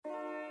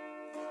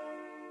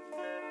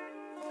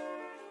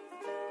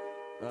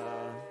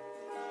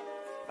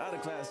Out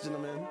of class,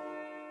 gentlemen.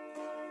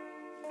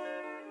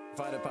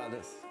 Fighter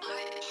pilots.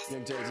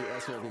 Young JG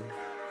S-Movie.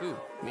 Who?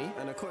 Me?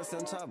 And of course,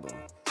 Sam Chabo.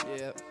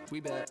 Yeah,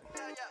 we back.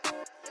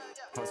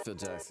 Hartsfield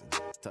Jackson.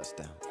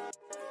 Touchdown.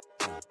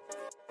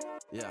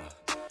 Yeah.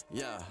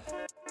 Yeah.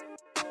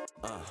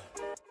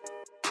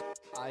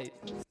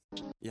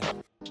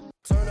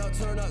 Turn up,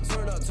 turn up,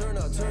 turn up, turn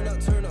up, turn up,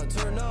 turn up,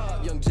 turn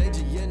up. Young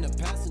JG in the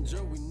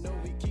passenger. We know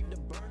we keep the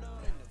burn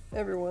up. Hey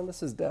everyone,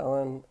 this is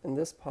Dallin. In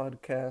this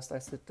podcast, I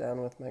sit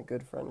down with my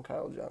good friend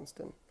Kyle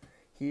Johnston.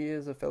 He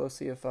is a fellow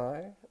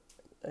CFI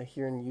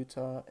here in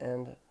Utah,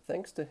 and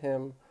thanks to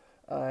him,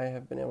 I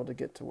have been able to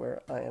get to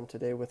where I am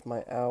today with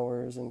my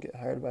hours and get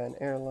hired by an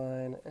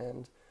airline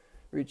and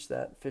reach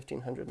that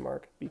 1,500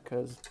 mark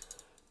because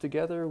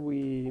together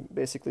we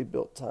basically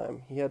built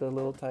time. He had a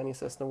little tiny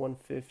Cessna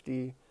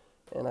 150,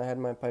 and I had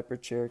my Piper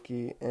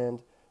Cherokee, and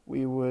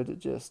we would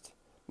just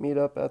meet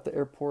up at the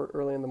airport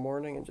early in the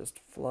morning and just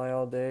fly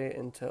all day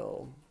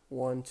until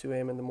 1, 2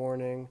 a.m. in the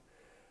morning,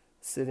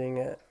 sitting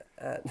at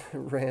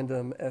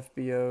random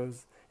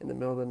FBOs in the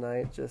middle of the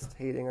night, just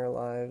hating our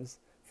lives,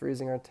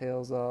 freezing our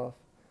tails off.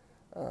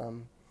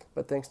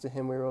 But thanks to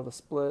him, we were able to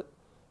split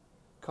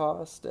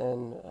cost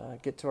and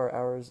get to our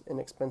hours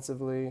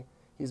inexpensively.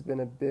 He's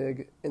been a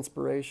big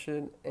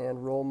inspiration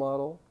and role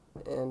model,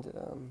 and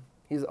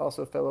he's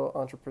also a fellow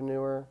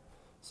entrepreneur,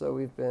 so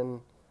we've been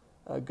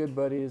good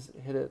buddies,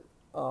 hit it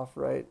off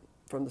right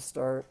from the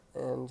start,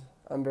 and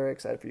I'm very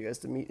excited for you guys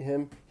to meet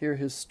him, hear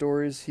his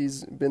stories.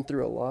 He's been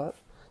through a lot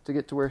to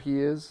get to where he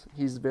is.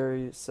 He's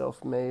very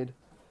self-made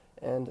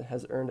and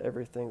has earned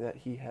everything that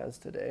he has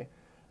today,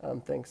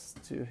 thanks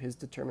to his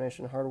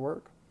determination and hard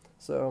work.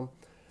 So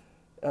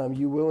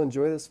you will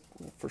enjoy this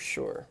for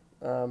sure.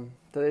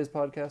 Today's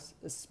podcast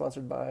is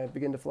sponsored by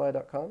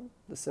BeginToFly.com,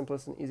 the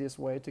simplest and easiest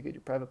way to get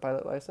your private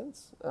pilot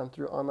license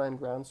through online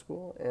ground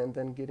school and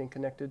then getting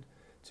connected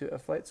to a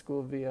flight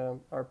school via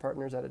our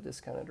partners at a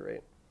discounted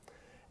rate.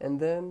 And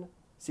then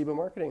SIBO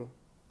Marketing,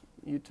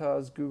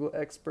 Utah's Google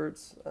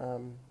experts.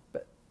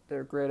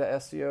 They're great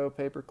at SEO,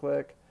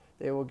 pay-per-click.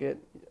 They will get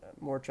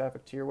more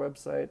traffic to your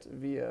website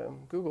via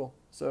Google.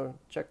 So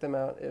check them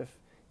out if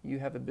you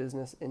have a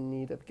business in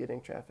need of getting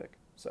traffic.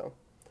 So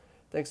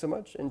thanks so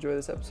much. Enjoy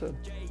this episode.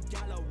 Hey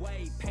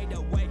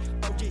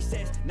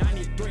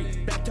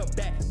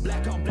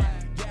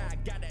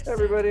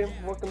everybody,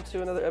 welcome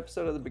to another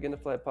episode of the Begin to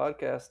Fly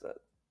podcast.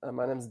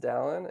 My name is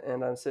Dallin,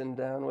 and I'm sitting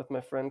down with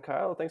my friend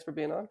Kyle. Thanks for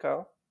being on,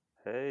 Kyle.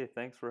 Hey,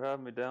 thanks for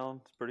having me down.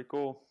 It's pretty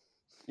cool.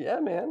 Yeah,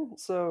 man.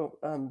 So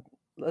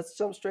let's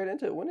jump straight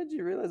into it. When did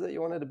you realize that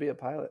you wanted to be a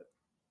pilot?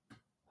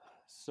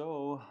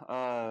 So,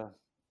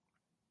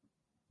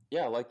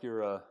 yeah, like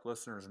your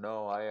listeners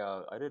know,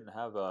 I didn't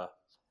have a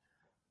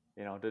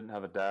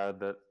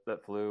dad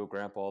that flew,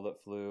 grandpa that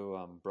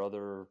flew,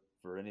 brother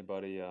or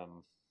anybody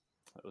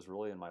that was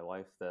really in my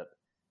life that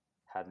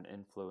had an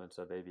influence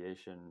of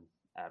aviation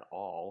at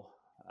all.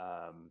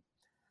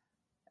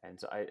 And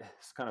so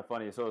it's kind of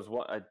funny. So it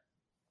was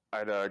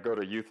I'd go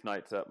to youth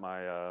nights at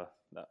my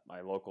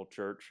local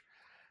church.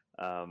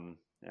 And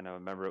I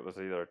remember it was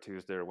either a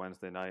Tuesday or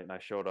Wednesday night, and I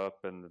showed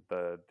up, and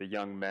the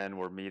young men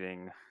were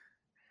meeting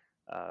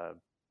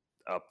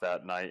up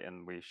that night,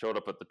 and we showed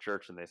up at the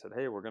church, and they said,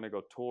 "Hey, we're going to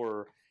go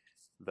tour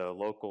the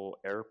local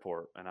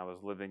airport." And I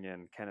was living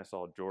in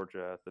Kennesaw,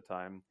 Georgia at the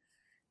time,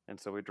 and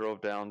so we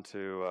drove down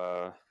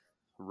to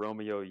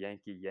Romeo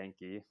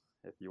Yankee,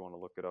 if you want to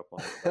look it up on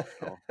the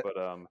professional, but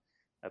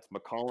that's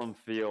McCollum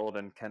Field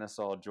in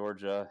Kennesaw,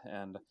 Georgia,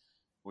 and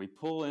we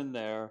pull in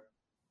there.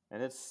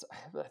 And I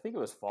think it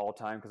was fall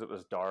time because it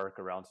was dark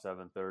around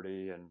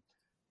 7:30, and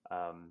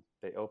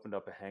they opened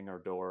up a hangar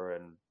door,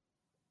 and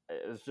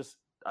it was just,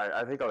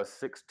 I think I was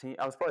 16.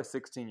 I was probably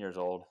 16 years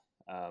old.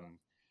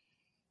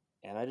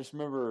 And I just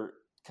remember,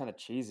 kind of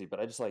cheesy, but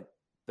I just like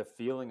the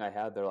feeling I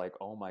had there, like,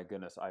 oh my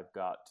goodness, I've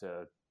got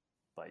to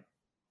like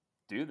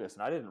do this.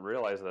 And I didn't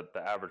realize that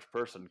the average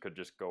person could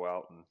just go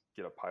out and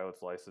get a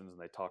pilot's license. And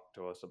they talked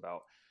to us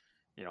about,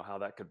 how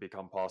that could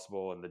become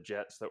possible. And the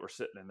jets that were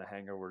sitting in the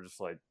hangar were just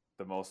like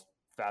the most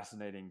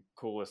fascinating,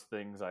 coolest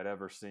things I'd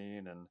ever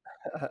seen. And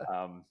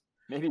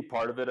maybe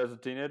part of it as a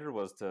teenager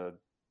was to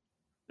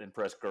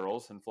impress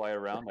girls and fly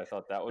around. I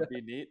thought that would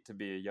be neat to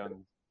be a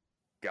young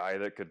guy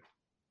that could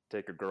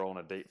take a girl on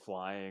a date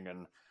flying.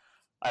 And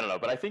I don't know,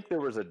 but I think there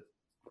was a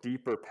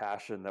deeper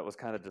passion that was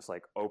kind of just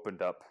like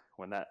opened up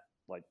when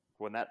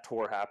that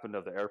tour happened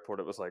of the airport.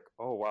 It was like,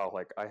 oh wow,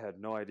 like I had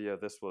no idea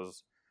this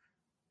was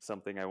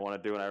something I want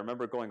to do. And I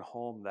remember going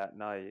home that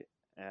night,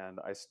 and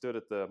I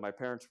stood my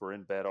parents were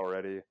in bed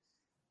already,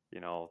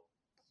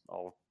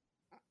 all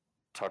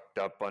tucked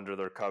up under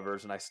their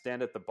covers. And I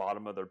stand at the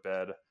bottom of their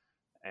bed,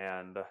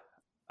 and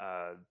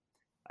I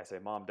say,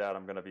 "Mom, Dad,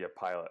 I'm going to be a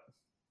pilot."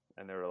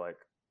 And they were like,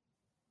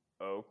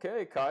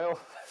 "Okay, Kyle,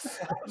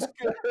 sounds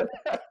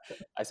good."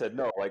 I said,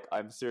 "No, like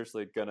I'm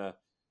seriously going to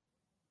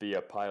be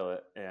a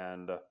pilot."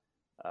 And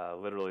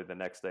literally the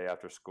next day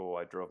after school,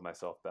 I drove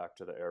myself back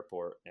to the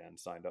airport and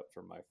signed up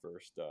for my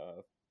first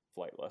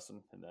flight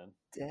lesson. And then,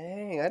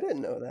 dang, I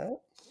didn't know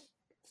that.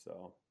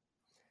 So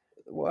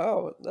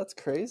Wow, that's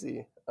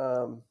crazy.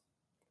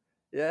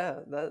 Yeah,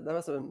 that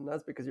must have been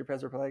nuts because your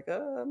parents were probably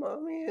like,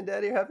 mommy and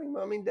daddy are having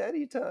mommy and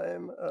daddy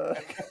time.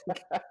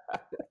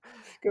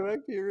 Go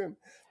back to your room.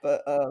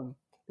 But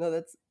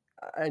no,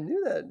 I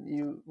knew that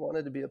you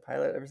wanted to be a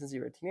pilot ever since you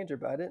were a teenager,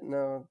 but I didn't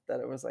know that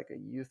it was like a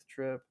youth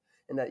trip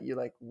and that you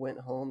like went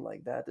home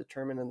like that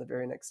determined and the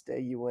very next day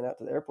you went out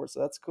to the airport.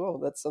 So that's cool.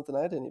 That's something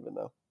I didn't even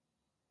know.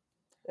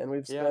 And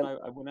we've Yeah, and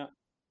spent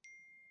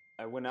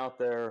I went out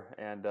there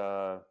and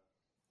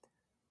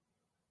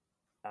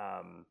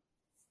um,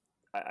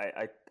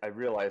 I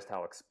realized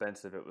how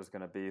expensive it was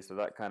going to be, so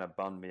that kind of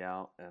bummed me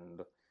out.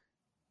 And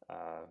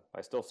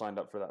I still signed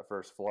up for that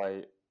first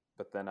flight,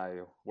 but then I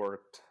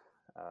worked.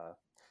 Uh,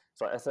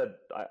 so I said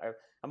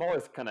I'm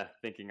always kind of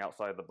thinking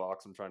outside the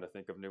box. I'm trying to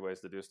think of new ways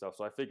to do stuff.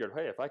 So I figured,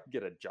 hey, if I could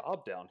get a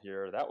job down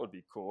here, that would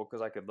be cool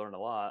because I could learn a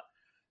lot.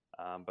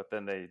 But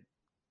then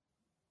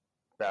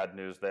bad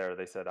news there.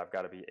 They said I've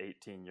got to be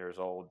 18 years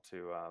old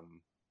to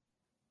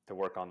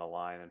work on the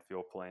line and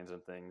fuel planes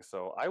and things.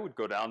 So I would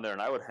go down there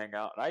and I would hang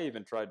out. And I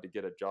even tried to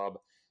get a job.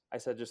 I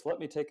said, just let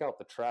me take out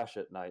the trash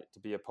at night to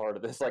be a part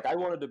of this. Like I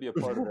wanted to be a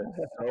part of it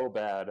so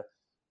bad.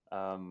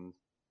 Um,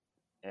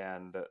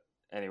 and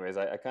anyways,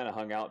 I kind of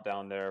hung out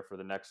down there for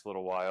the next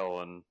little while,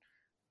 and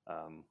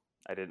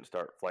I didn't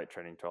start flight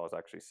training until I was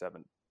actually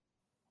 17,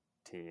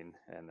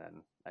 and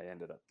then I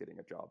ended up getting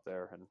a job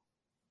there and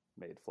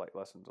made flight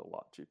lessons a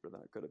lot cheaper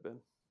than it could have been.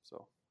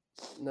 So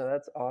no,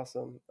 that's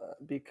awesome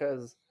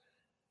because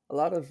a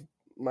lot of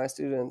my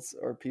students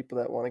or people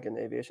that want to get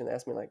in aviation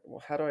ask me like,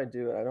 well, how do I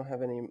do it? I don't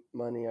have any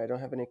money. I don't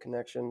have any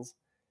connections.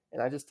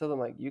 And I just tell them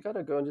like, you got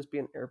to go and just be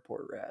an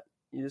airport rat.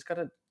 You just got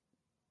to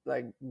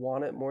like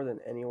want it more than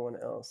anyone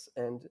else.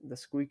 And the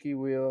squeaky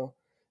wheel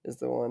is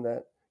the one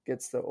that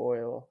gets the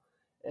oil.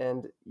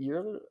 And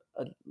you're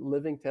a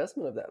living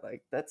testament of that.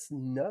 Like that's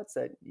nuts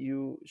that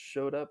you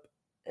showed up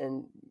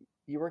and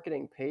you weren't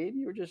getting paid.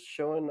 You were just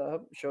showing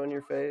up, showing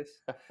your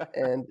face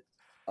and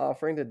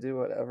offering to do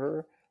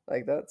whatever.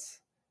 Like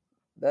that's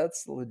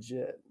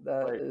legit.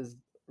 That right. is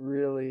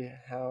really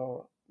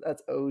how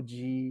that's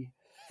OG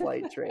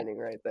flight training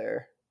right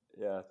there.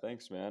 Yeah,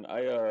 thanks, man.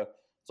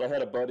 So I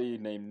had a buddy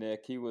named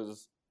Nick. He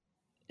was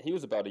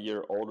about a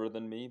year older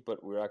than me,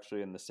 but we were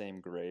actually in the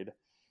same grade.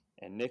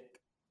 And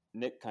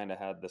Nick kind of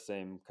had the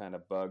same kind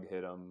of bug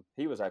hit him.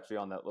 He was actually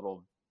on that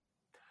little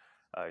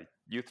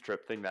youth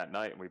trip thing that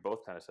night, and we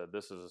both kind of said,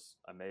 "This is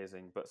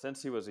amazing." But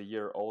since he was a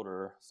year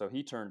older, so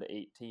he turned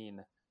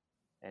 18,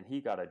 and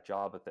he got a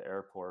job at the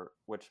airport,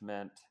 which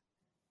meant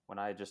when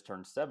I just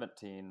turned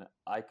 17,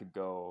 I could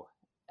go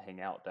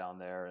hang out down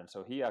there. And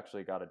so he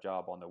actually got a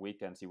job on the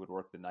weekends. He would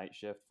work the night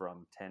shift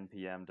from 10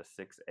 p.m. to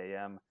 6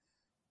 a.m.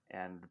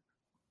 And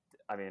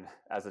I mean,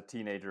 as a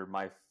teenager,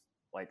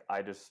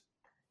 I just,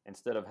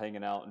 instead of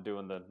hanging out and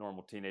doing the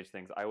normal teenage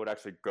things, I would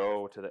actually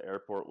go to the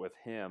airport with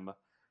him,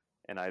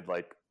 and I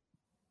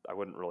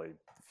wouldn't really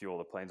fuel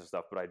the planes and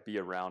stuff, but I'd be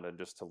around and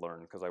just to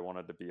learn because I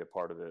wanted to be a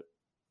part of it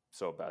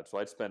so bad. So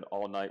I'd spend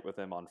all night with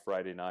him on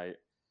Friday night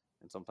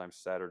and sometimes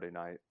Saturday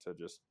night to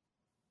just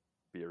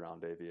be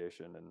around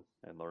aviation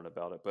and learn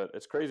about it. But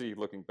it's crazy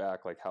looking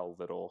back, like how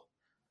little,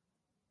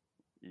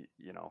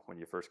 when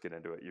you first get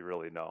into it, you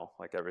really know,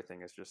 like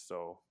everything is just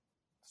so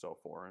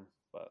foreign.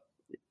 But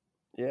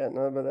Yeah,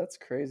 no, but that's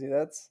crazy.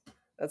 That's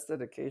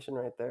dedication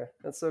right there.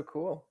 That's so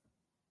cool.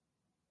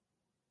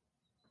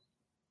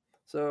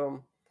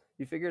 So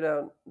you figured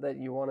out that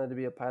you wanted to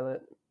be a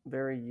pilot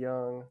very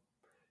young,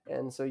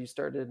 and so you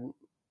started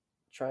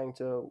trying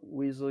to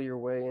weasel your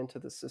way into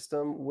the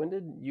system. When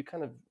did you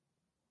kind of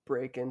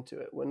break into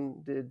it?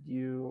 When did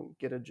you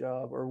get a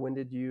job, or when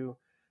did you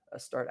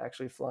start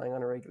actually flying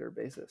on a regular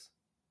basis?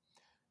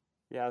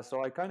 yeah,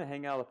 so I kind of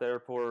hang out at the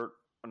airport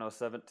when I was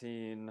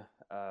 17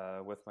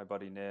 with my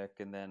buddy Nick.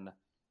 And then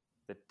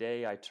the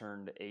day I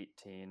turned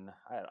 18,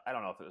 I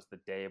don't know if it was the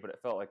day, but it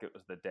felt like it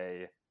was the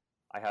day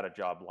I had a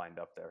job lined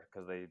up there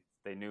because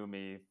they knew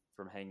me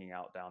from hanging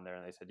out down there.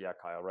 And they said, yeah,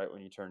 Kyle, right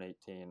when you turn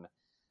 18.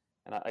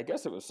 And I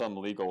guess it was some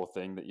legal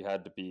thing that you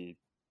had to be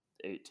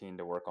 18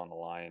 to work on the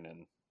line.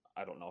 And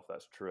I don't know if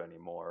that's true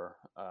anymore.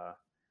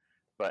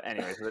 But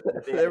anyways,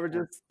 the day They I were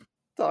turned, just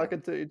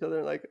talking to each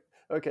other like,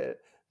 okay,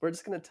 we're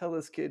just gonna tell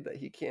this kid that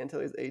he can't until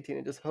he's 18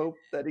 and just hope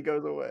that he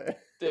goes away.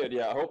 dude,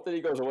 yeah, I hope that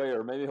he goes away,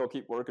 or maybe he'll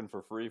keep working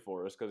for free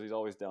for us because he's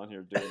always down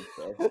here doing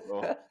stuff.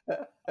 So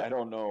I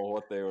don't know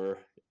what they were.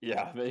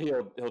 Yeah, maybe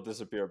he'll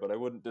disappear, but I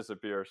wouldn't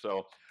disappear.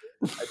 So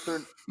I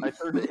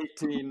turned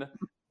 18.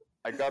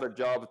 I got a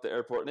job at the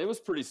airport, and it was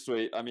pretty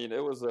sweet. I mean,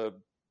 it was a.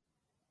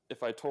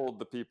 If I told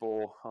the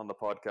people on the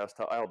podcast,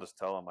 I'll just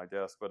tell them, I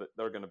guess, but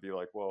they're going to be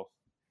like, well,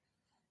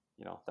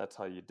 that's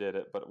how you did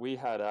it. But we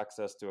had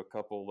access to a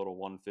couple little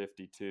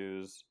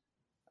 152s.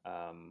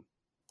 And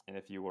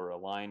if you were a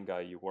line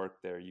guy, you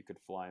worked there, you could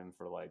fly them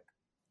for like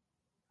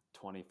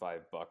 $25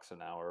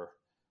 an hour.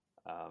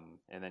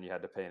 And then you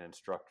had to pay an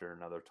instructor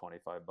another $25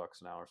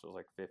 an hour. So it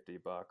was like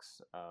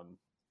 $50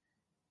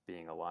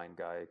 being a line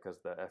guy because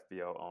the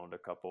FBO owned a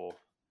couple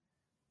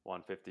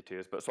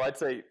 152s. But so I'd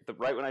say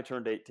right when I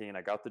turned 18,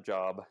 I got the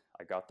job,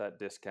 I got that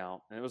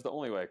discount, and it was the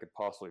only way I could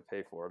possibly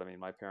pay for it. I mean,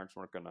 my parents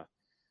weren't gonna.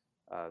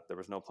 There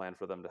was no plan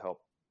for them to help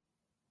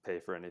pay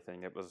for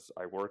anything. It was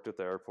I worked at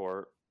the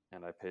airport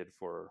and I paid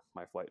for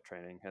my flight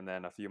training, and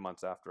then a few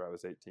months after I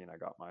was 18, I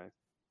got my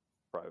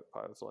private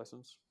pilot's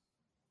license.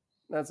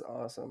 That's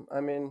awesome.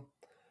 I mean,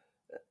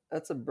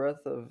 that's a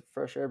breath of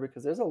fresh air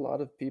because there's a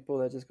lot of people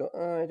that just go,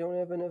 oh, I don't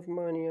have enough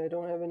money. I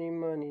don't have any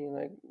money.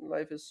 Like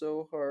life is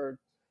so hard.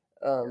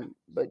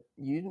 But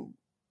you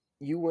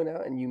went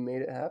out and you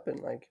made it happen.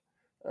 Like,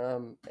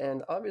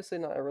 and obviously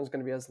not everyone's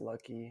going to be as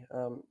lucky.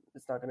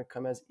 It's not going to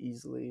come as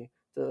easily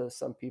to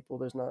some people.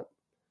 There's not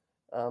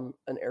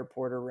an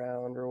airport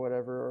around or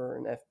whatever, or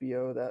an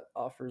FBO that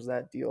offers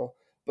that deal.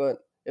 But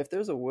if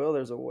there's a will,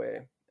 there's a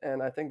way.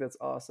 And I think that's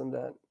awesome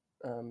that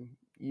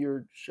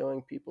you're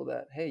showing people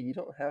that, hey, you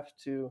don't have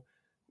to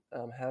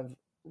have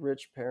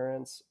rich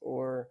parents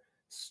or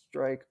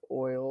strike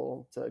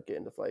oil to get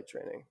into flight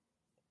training.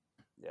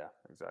 Yeah,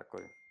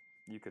 exactly.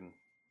 You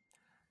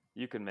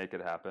can make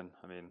it happen.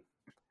 I mean,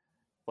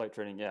 flight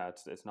training, yeah,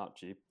 it's not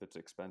cheap. It's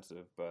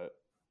expensive, but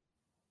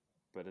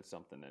it's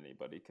something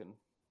anybody can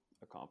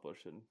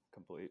accomplish and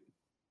complete.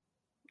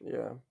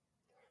 Yeah.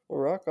 Well,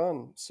 rock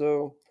on.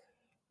 So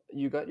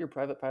you got your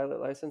private pilot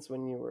license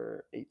when you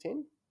were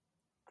 18?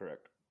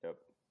 Correct. Yep.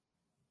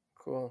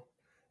 Cool.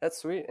 That's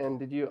sweet. And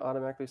did you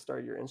automatically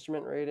start your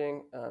instrument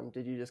rating?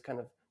 Did you just kind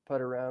of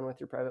put around with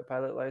your private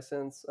pilot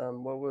license?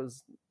 What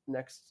was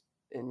next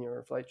in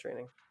your flight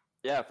training?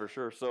 Yeah, for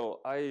sure.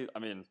 So I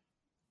mean,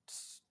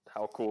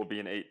 how cool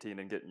being 18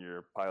 and getting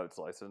your pilot's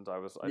license. I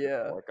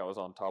felt like I was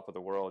on top of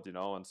the world, you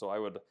know. And so I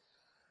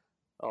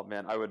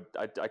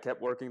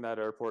kept working that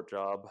airport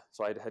job.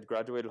 So I had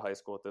graduated high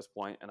school at this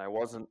point, and I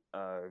wasn't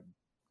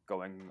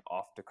going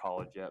off to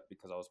college yet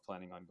because I was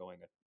planning on going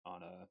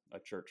on a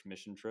church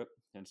mission trip.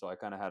 And so I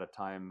kind of had a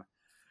time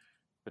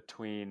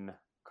between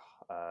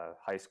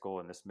high school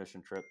and this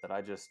mission trip that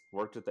I just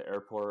worked at the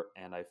airport,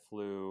 and I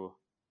flew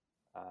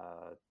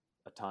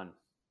a ton.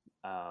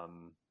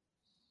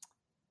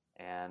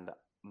 And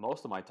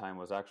most of my time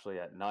was actually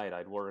at night.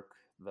 I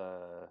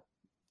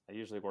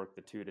usually work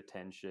the 2 to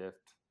 10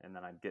 shift, and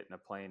then I'd get in a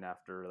plane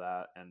after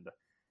that and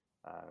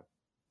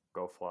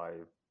go fly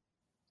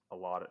a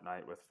lot at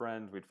night with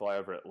friends. We'd fly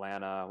over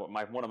Atlanta.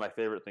 One of my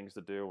favorite things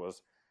to do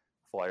was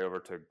fly over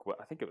to,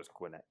 I think it was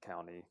Gwinnett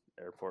County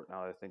Airport.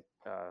 Now I think,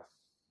 I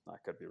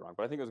could be wrong,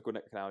 but I think it was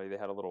Gwinnett County. They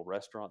had a little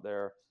restaurant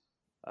there.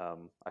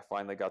 I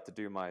finally got to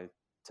do my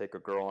take a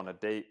girl on a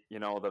date, you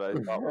know, that I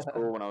thought was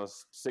cool when I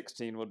was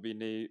 16 would be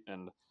neat.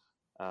 And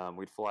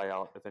we'd fly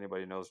out, if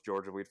anybody knows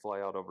Georgia, we'd fly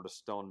out over to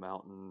Stone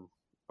Mountain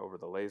over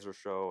the laser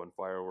show and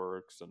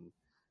fireworks. And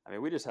I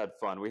mean, we just had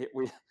fun. We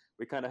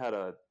kind of had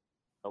a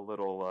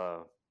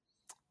little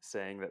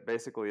saying that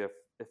basically if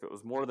it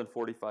was more than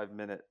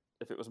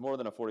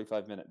a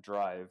 45-minute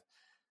drive,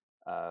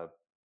 a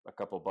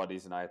couple of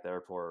buddies and I at the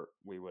airport,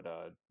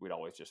 we'd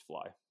always just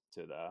fly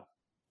to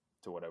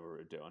whatever we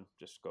were doing,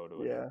 just go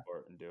to an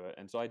airport and do it.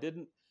 And so I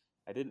didn't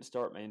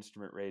start my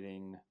instrument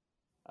rating,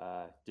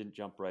 didn't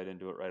jump right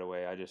into it right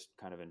away. I just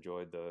kind of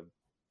enjoyed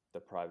the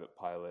private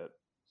pilot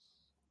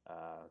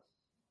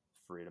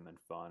freedom and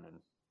fun,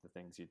 and the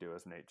things you do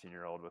as an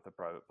 18-year-old with a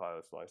private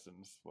pilot's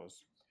license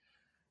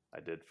I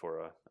did for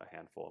a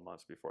handful of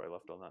months before I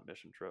left on that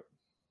mission trip.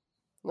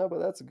 No, but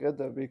that's good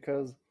though,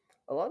 because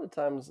a lot of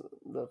times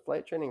the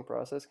flight training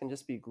process can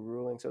just be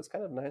grueling. So it's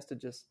kind of nice to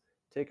just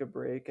take a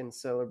break and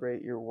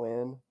celebrate your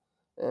win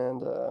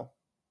and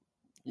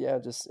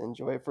just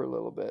enjoy it for a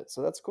little bit.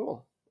 So that's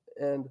cool.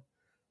 And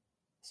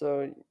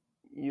so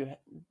you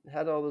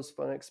had all those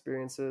fun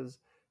experiences.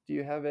 Do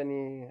you have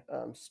any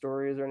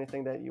stories or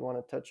anything that you want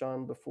to touch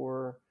on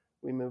before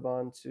we move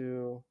on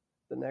to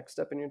the next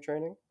step in your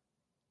training?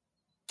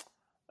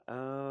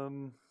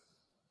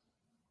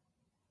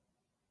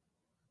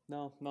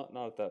 No, not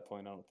at that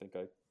point. I don't think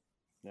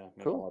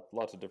Cool.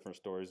 Lots of different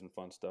stories and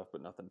fun stuff,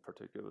 but nothing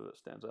particular that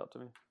stands out to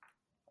me.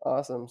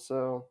 Awesome.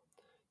 So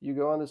you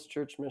go on this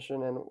church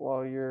mission, and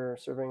while you're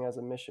serving as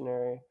a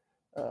missionary,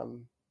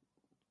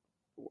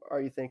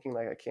 are you thinking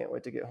like, I can't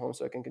wait to get home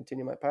so I can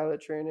continue my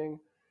pilot training?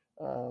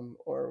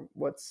 Or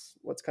what's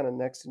kind of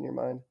next in your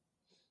mind?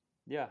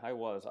 Yeah, I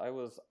was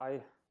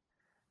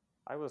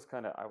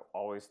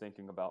always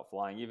thinking about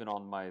flying, even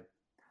on my,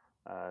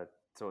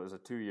 so it was a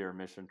 2-year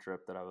mission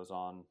trip that I was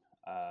on.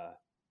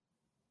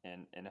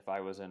 And if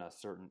I was in a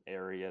certain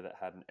area that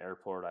had an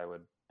airport, I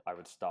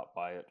would stop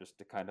by it just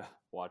to kind of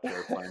watch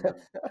airplanes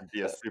and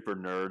be a super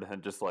nerd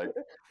and just like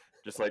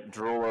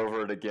drool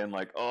over it again.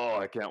 Like, oh,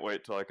 I can't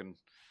wait till I can,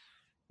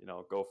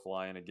 go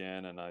flying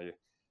again. And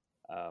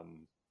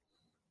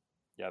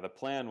the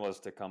plan was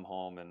to come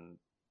home and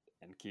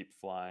keep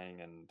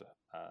flying and,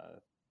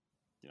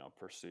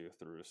 pursue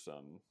through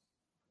some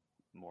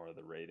more of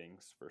the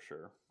ratings for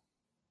sure.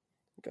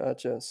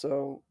 Gotcha.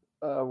 So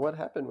what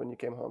happened when you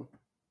came home?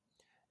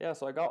 Yeah,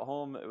 so I got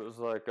home. It was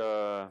like,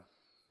 I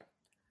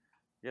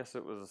guess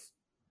it was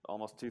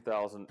almost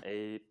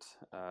 2008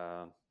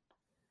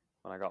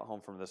 when I got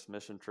home from this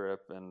mission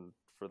trip. And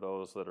for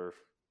those that are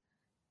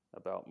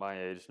about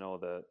my age, know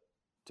that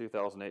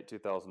 2008,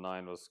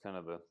 2009 was kind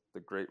of the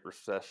Great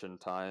Recession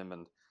time.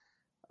 And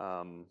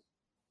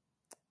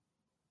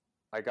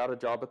I got a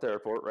job at the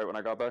airport right when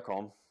I got back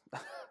home.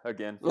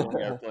 Again, flying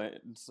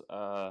airplanes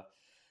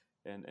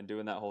and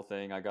doing that whole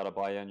thing. I got a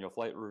biannual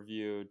flight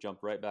review,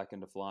 jumped right back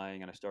into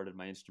flying, and I started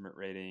my instrument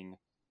rating.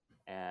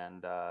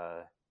 And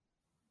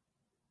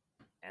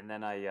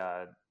then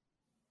I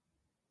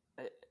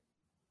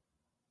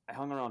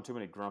hung around too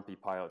many grumpy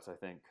pilots, I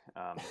think.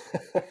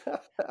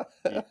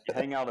 You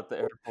hang out at the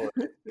airport,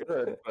 it's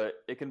good, but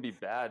it can be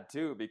bad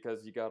too,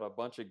 because you got a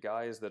bunch of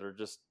guys that are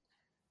just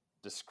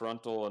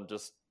disgruntled and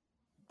just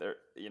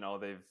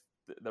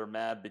they're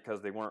mad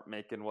because they weren't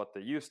making what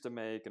they used to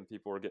make, and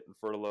people were getting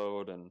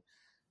furloughed, and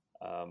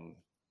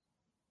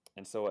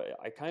so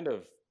I kind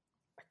of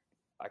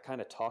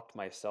talked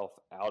myself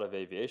out of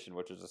aviation,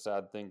 which is a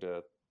sad thing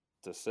to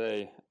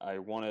say. I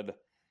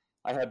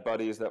had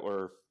buddies that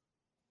were,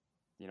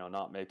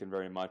 not making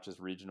very much as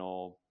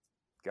regional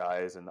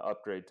guys, and the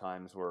upgrade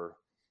times were,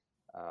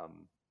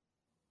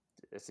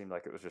 it seemed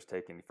like it was just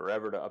taking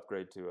forever to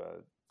upgrade to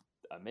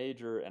a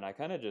major. And I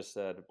kind of just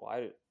said,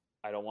 well,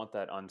 I don't want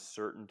that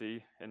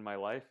uncertainty in my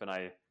life.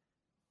 And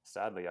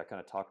sadly, I kind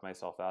of talked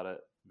myself out of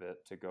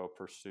it to go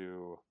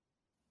pursue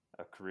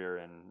a career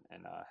in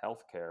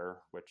healthcare,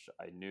 which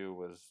I knew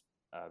was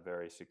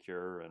very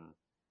secure. And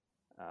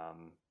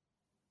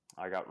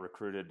I got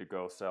recruited to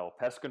go sell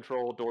pest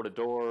control door to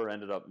door,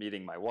 ended up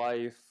meeting my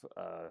wife.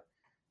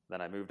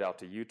 Then I moved out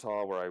to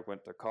Utah, where I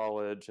went to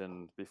college.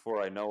 And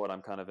before I know it,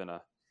 I'm kind of in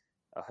a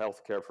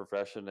healthcare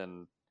profession.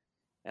 And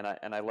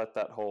I let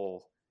that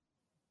whole,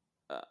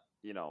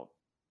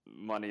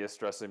 money is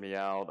stressing me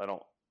out.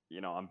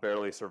 I'm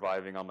barely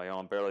surviving on my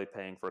own, barely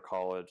paying for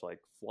college. Like,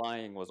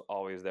 flying was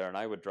always there. And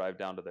I would drive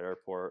down to the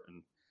airport,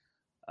 and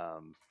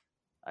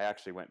I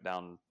actually went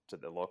down to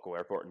the local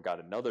airport and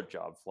got another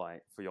job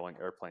fueling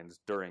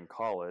airplanes during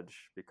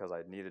college, because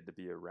I needed to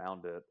be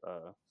around it.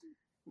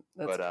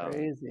 That's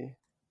crazy.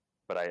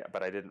 But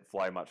I didn't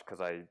fly much, because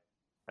I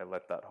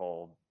let that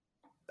whole,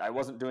 I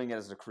wasn't doing it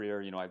as a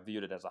career. I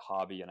viewed it as a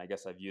hobby, and I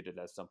guess I viewed it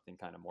as something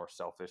kind of more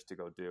selfish to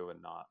go do,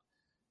 and not,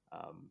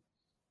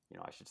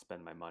 I should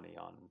spend my money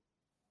on,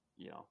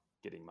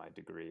 getting my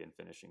degree and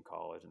finishing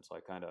college. And so I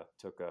kind of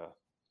took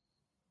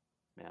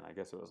I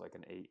guess it was like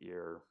an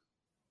 8-year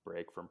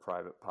break from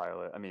private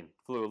pilot. I mean,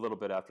 flew a little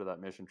bit after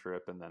that mission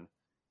trip, and then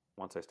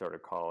once I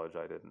started college,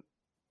 I didn't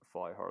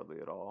fly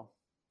hardly at all.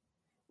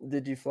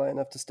 Did you fly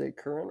enough to stay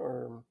current,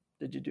 or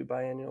did you do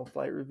biannual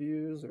flight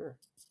reviews, or?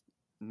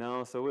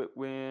 No, so it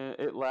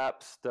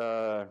lapsed.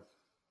 It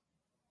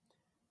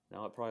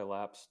probably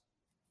lapsed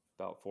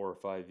about 4 or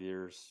 5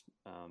 years.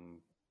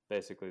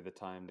 Basically, the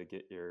time to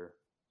get your,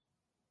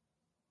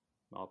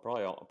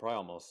 probably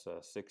almost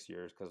 6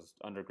 years, because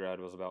undergrad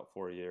was about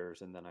 4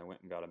 years, and then I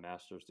went and got a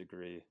master's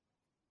degree,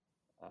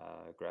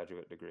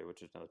 graduate degree,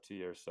 which is now 2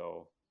 years.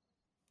 So,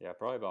 yeah,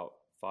 probably about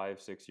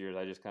 5-6 years.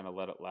 I just kind of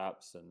let it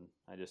lapse, and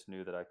I just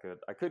knew that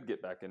I could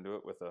get back into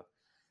it with a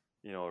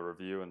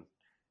review and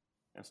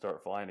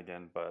start flying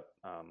again. But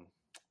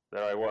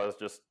there I was,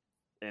 just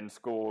in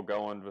school,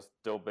 going with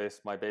still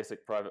my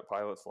basic private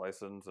pilot's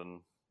license, and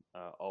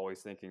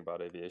always thinking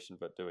about aviation,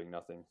 but doing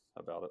nothing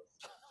about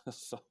it.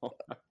 So,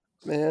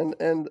 man,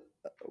 and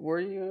were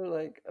you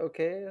like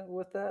okay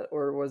with that,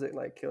 or was it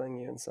like killing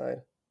you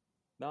inside?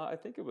 No, I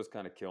think it was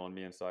kind of killing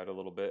me inside a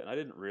little bit, and I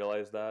didn't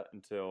realize that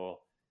until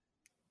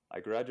I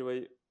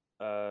graduate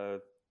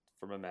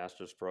from a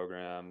master's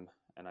program,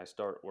 and I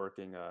start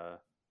working a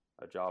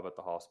job at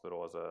the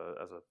hospital as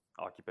a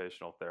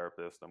occupational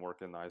therapist. I'm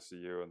working in the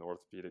ICU and the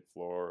orthopedic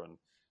floor, and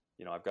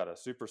I've got a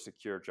super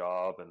secure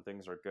job, and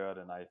things are good.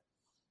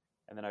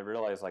 And then I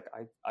realized, like,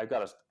 I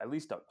got to at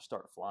least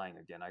start flying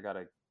again. I got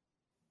to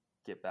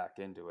get back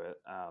into it.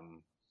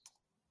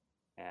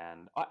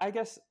 And I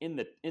guess in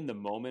the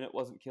moment it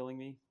wasn't killing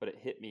me, but it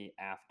hit me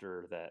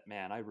after that.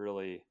 Man, I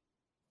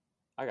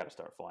got to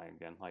start flying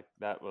again. Like,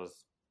 that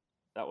was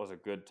a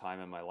good time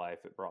in my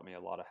life. It brought me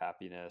a lot of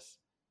happiness.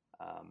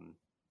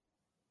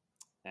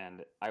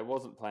 And I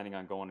wasn't planning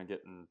on going and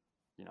getting,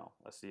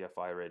 a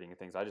CFI rating and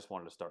things. I just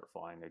wanted to start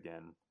flying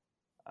again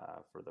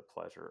for the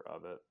pleasure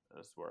of it,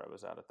 is where I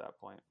was at that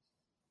point.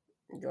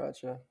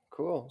 Gotcha.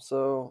 Cool.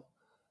 So,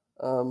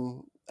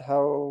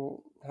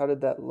 how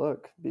did that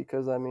look?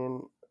 Because, I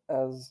mean,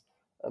 as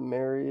a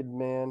married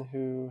man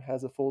who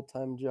has a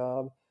full-time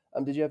job,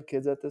 did you have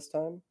kids at this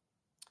time?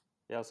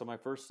 Yeah. So my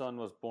first son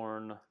was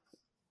born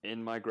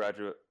in my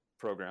graduate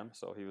program.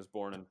 So he was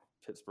born in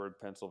Pittsburgh,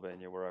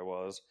 Pennsylvania, where I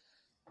was.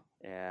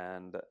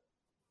 And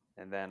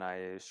then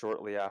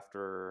shortly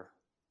after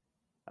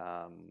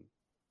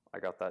I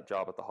got that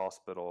job at the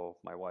hospital,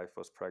 my wife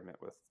was pregnant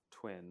with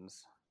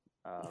twins.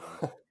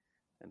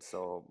 And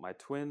so my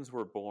twins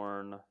were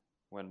born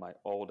when my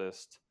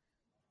oldest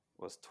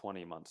was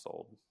 20 months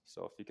old.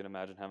 So if you can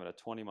imagine having a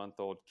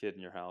 20-month-old kid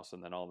in your house,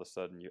 and then all of a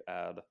sudden you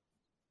add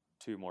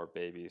 2 more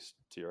babies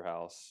to your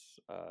house,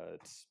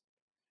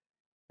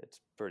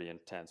 it's pretty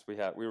intense. We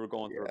were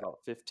going through about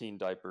 15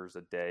 diapers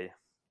a day,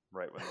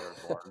 right when they were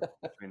born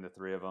between the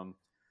three of them.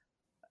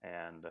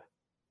 And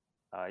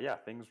yeah,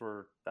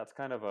 that's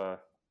kind of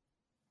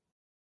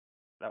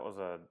that was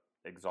a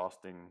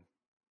exhausting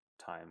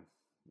time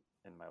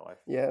in my life.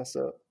 Yeah,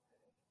 so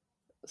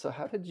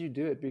how did you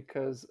do it?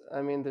 Because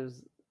I mean,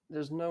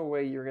 there's no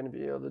way you're going to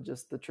be able to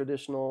just the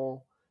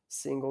traditional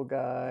single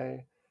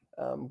guy,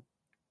 um,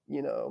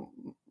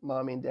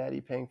 mommy and daddy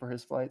paying for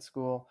his flight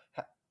school.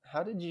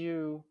 How did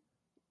you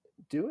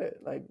do it?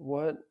 Like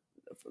what?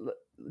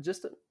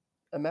 Just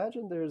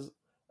imagine there's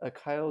a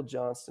Kyle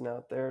Johnston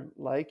out there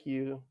like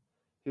you,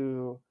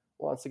 who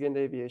wants to get into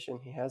aviation.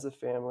 He has a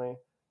family.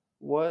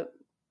 What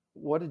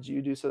what did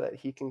you do so that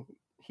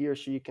he or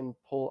she can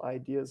pull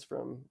ideas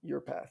from your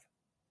path?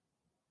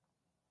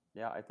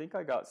 Yeah, I think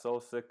I got so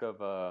sick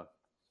of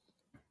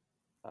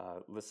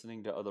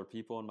listening to other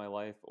people in my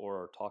life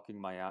or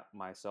talking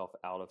myself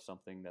out of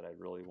something that I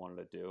really wanted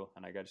to do,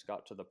 and I just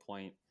got to the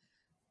point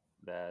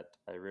that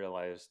I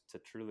realized to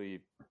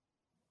truly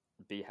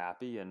be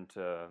happy and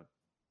to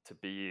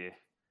be,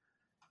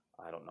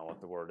 I don't know what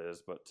the word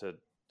is, but to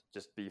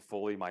just be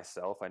fully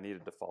myself, I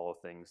needed to follow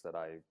things that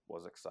I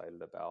was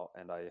excited about.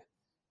 And I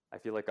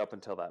feel like up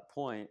until that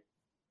point,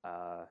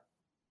 I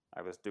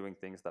was doing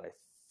things that I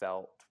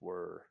felt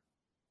were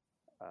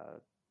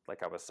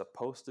like I was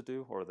supposed to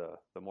do, or the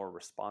more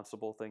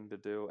responsible thing to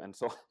do. And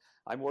so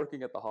I'm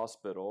working at the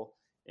hospital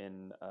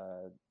in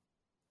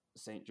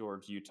St.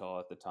 George, Utah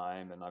at the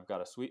time, and I've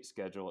got a sweet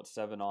schedule. It's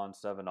 7 on,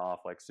 7 off,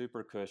 like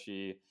super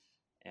cushy.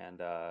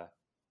 And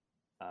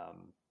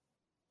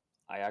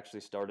I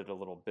actually started a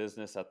little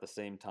business at the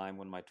same time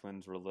when my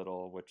twins were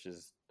little, which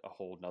is a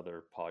whole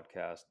nother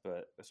podcast.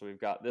 But so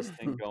we've got this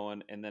thing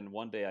going. And then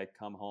one day I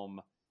come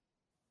home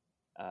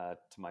to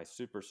my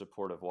super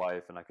supportive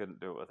wife, and I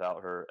couldn't do it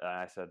without her. And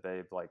I said,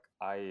 babe, like,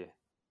 I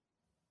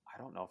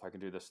don't know if I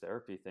can do this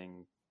therapy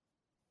thing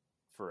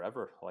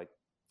forever, like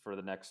for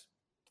the next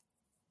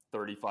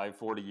 35,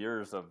 40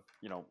 years of,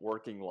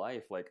 working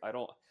life. Like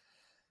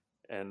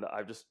and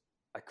I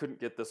couldn't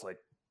get this like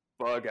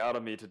bug out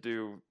of me to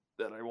do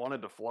that. I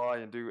wanted to fly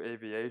and do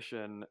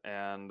aviation.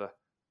 And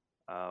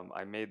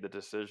I made the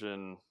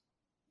decision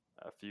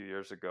a few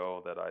years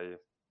ago that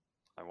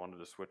I wanted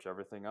to switch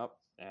everything up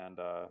and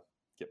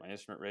get my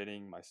instrument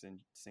rating, my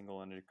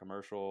single engine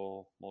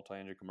commercial,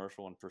 multi-engine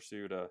commercial, and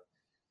pursue to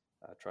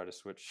try to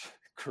switch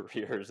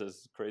careers,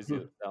 as crazy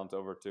as it sounds,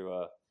 over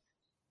to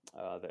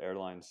the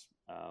airlines.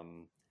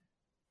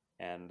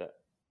 And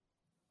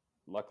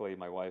luckily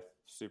my wife,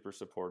 super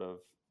supportive,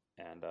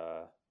 and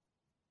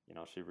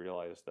she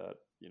realized that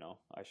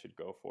I should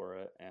go for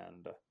it.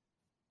 And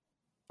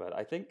but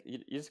I think you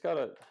just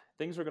gotta,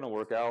 things are gonna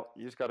work out.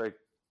 You just gotta,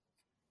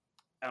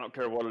 I don't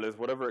care what it is,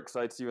 whatever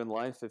excites you in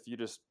life, if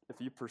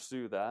you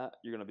pursue that,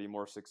 you're gonna be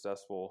more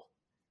successful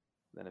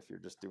than if you're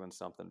just doing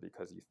something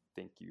because you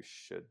think you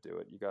should do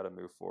it. You got to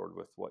move forward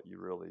with what you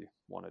really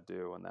want to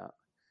do, and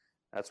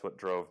that's what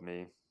drove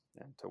me,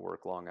 and to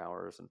work long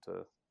hours and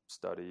to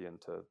study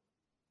and to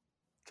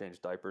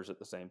change diapers at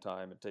the same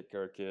time and take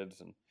care of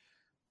kids and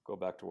go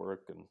back to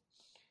work. And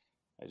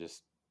I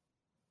just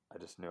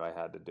knew I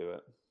had to do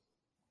it.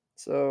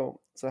 So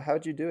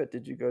how'd you do it?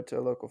 Did you go to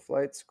a local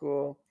flight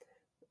school?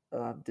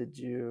 Did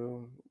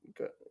you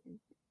go?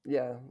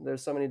 Yeah,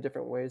 there's so many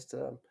different ways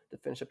to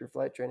finish up your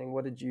flight training.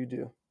 What did you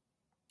do?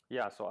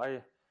 Yeah, so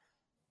I,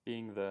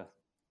 being the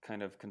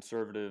kind of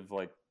conservative,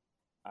 like,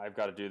 I've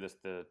got to do this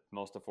the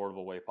most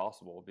affordable way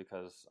possible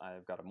because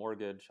I've got a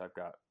mortgage, I've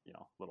got,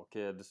 little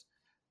kids,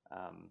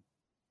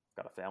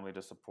 got a family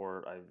to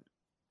support.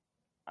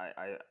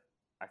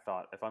 I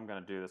thought, if I'm going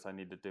to do this, I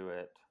need to do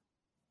it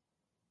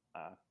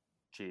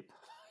cheap.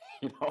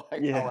 How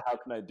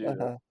can I do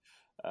this?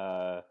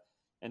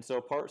 And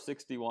so Part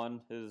 61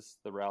 is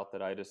the route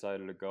that I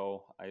decided to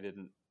go. I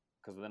didn't,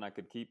 because then I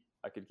could keep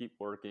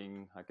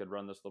working. I could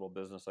run this little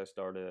business I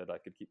started. I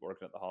could keep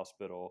working at the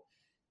hospital.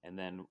 And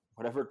then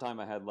whatever time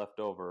I had left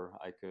over,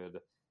 I could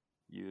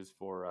use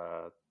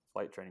for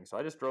flight training. So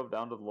I just drove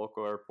down to the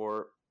local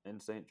airport in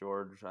St.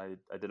 George. I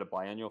did a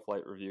biannual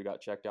flight review,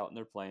 got checked out in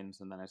their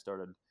planes, and then I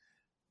started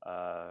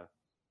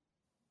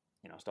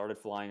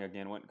flying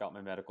again, went and got my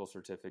medical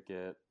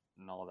certificate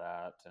and all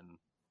that.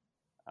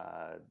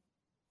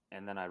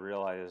 And then I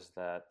realized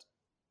that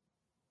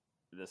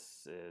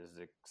this is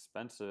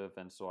expensive.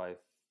 And so I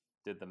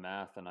did the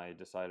math, and I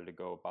decided to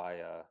go buy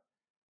a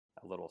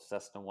little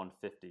Cessna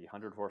 150,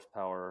 100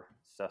 horsepower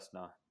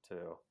Cessna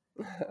to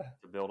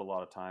build a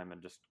lot of time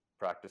and just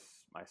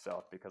practice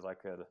myself, because I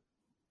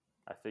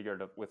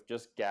figured with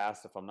just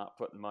gas, if I'm not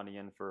putting money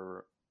in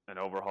for an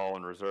overhaul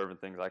and reserve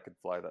and things, I could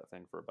fly that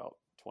thing for about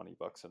 $20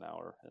 an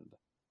hour and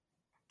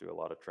do a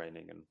lot of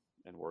training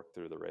and work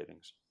through the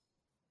ratings.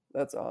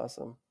 That's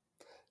awesome.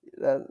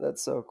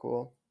 That's so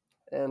cool.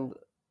 And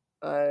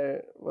I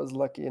was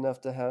lucky enough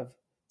to have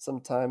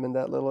some time in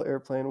that little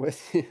airplane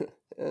with you.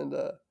 And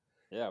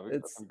yeah, we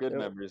got some good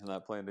memories in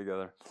that plane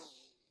together.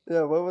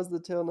 Yeah, what was the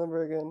tail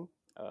number again?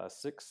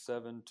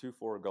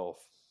 6724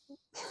 Golf.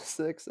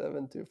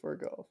 6724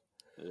 Golf.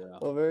 Yeah.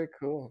 Well, very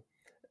cool.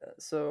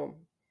 So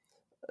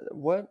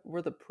What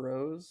were the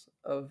pros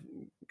of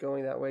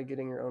going that way,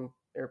 getting your own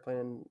airplane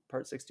in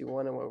Part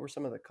 61, and what were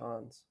some of the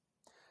cons?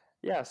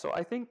 Yeah, so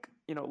I think,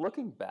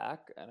 looking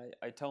back, and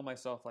I tell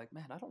myself, like,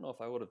 man, I don't know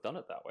if I would have done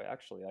it that way,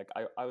 actually. Like,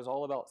 I was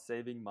all about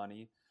saving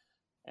money.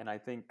 And I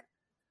think,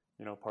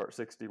 Part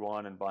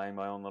 61 and buying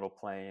my own little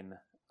plane,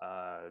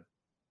 I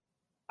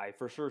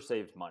for sure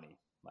saved money,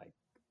 like,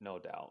 no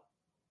doubt.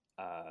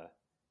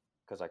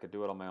 Because I could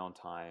do it on my own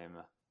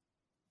time.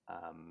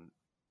 Um,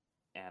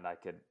 and I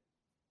could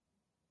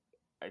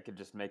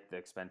just make the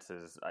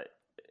expenses.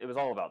 It was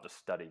all about just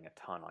studying a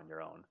ton on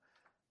your own.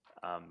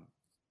 Um,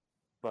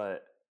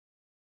 but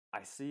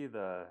I see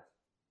the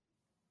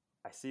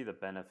I see the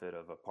benefit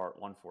of a Part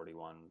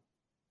 141,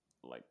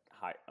 like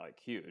high, like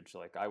huge.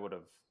 Like I would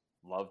have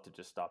loved to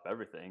just stop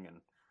everything.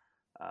 And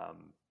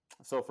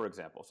so, for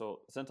example,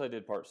 since I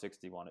did Part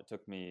 61, it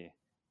took me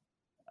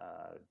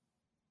uh,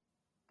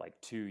 like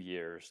 2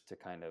 years to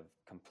kind of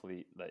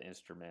complete the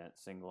instrument,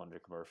 single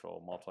engine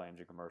commercial, multi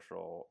engine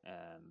commercial,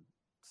 and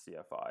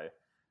CFI.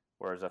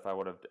 Whereas if I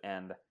would have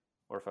done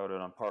Part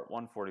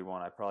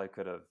 141, I probably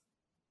could have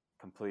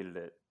completed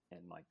it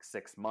in like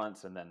 6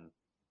 months, and then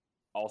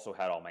also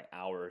had all my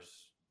hours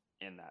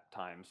in that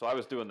time. So I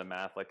was doing the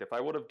math. Like if I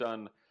would have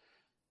done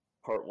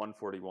Part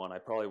 141, I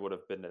probably would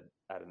have been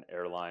at an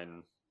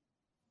airline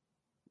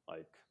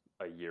like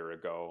a year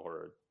ago,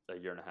 or a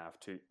year and a half,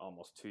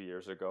 almost 2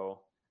 years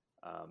ago.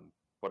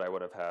 But I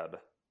would have had,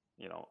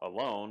 a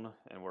loan,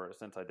 and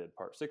since I did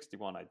Part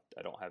 61, I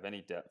don't have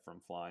any debt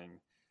from flying,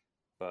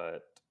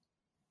 but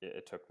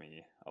it took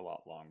me a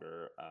lot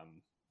longer.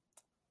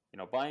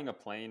 Buying a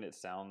plane, it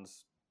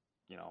sounds,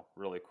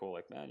 really cool.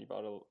 Like, man, you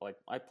bought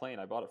my plane,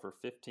 I bought it for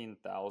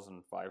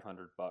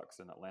 $15,500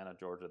 in Atlanta,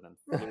 Georgia, then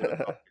flew it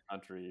across the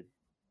country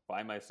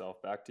by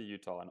myself back to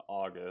Utah in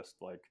August.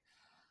 Like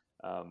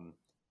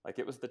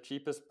it was the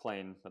cheapest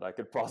plane that I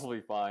could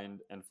possibly find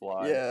and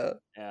fly. Yeah.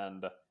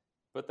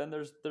 But then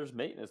there's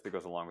maintenance that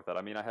goes along with that.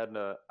 I mean, I had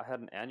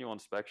an annual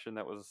inspection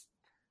that was,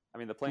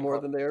 the plane More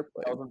cost than the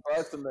airplane.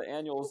 $1,000, and the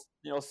annual's,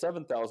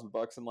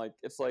 $7,000, and like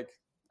it's like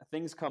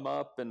things come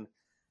up. And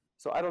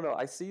so I don't know.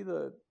 I see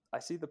the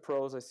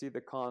pros, I see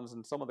the cons,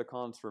 and some of the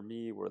cons for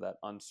me were that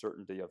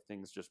uncertainty of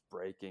things just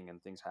breaking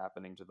and things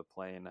happening to the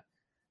plane.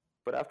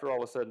 But after all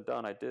was said and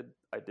done, I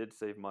did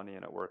save money,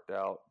 and it worked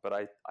out. But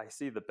I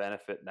see the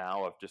benefit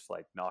now of just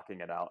like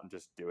knocking it out and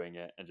just doing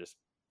it and just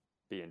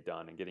being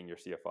done and getting your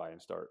CFI and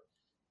start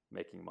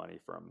making money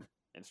from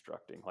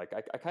instructing. Like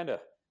I kind of,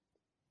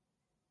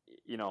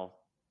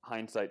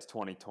 hindsight's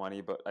 2020,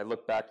 but I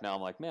look back now,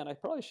 I'm like, man, I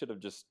probably should have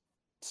just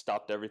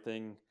stopped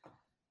everything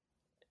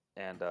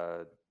and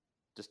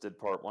just did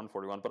Part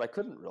 141. But I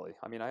couldn't really.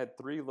 I mean, I had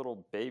 3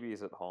 little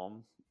babies at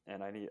home,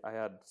 and I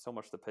had so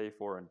much to pay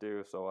for and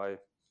do. So I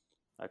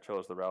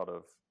chose the route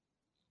of,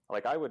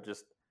 like, I would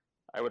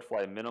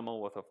fly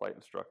minimal with a flight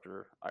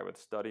instructor. I would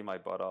study my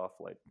butt off,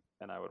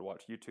 and I would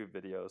watch YouTube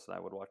videos, and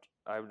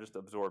I would just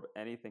absorb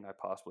anything I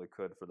possibly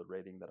could for the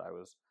rating that I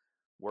was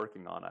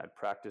working on. I'd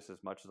practice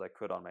as much as I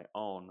could on my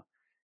own,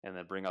 and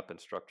then bring up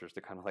instructors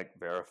to kind of like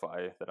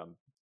verify that I'm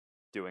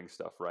doing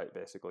stuff right,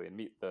 basically, and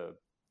meet the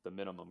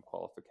minimum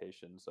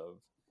qualifications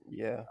of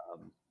the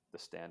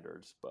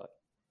standards. But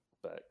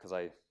because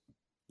I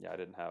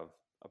didn't have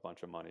a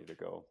bunch of money to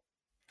go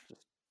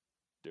just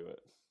do it.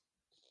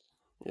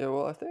 Yeah,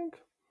 well, I think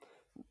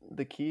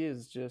the key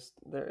is just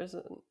there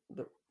isn't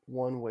the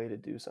one way to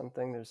do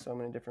something. There's so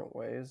many different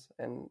ways,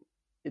 and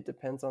it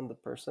depends on the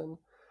person.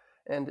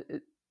 And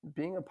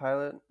being a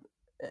pilot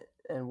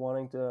and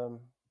wanting to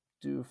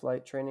do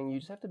flight training, you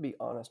just have to be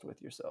honest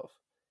with yourself.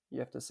 You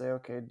have to say,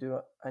 okay,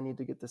 I need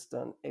to get this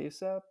done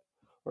ASAP,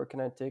 or can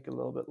I take a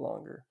little bit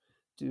longer?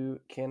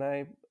 Can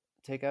I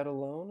take out a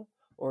loan,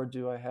 or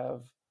do I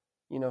have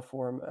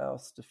 4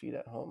 mouths to feed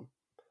at home?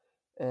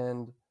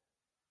 And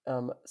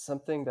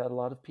something that a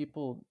lot of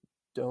people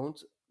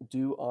don't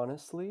do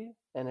honestly,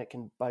 and it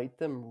can bite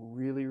them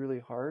really, really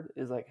hard,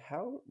 is like,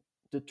 how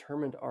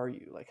determined are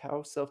you? Like,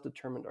 how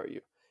self-determined are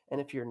you? And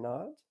if you're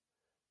not,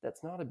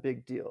 that's not a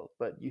big deal,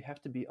 but you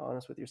have to be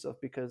honest with yourself,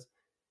 because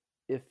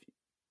if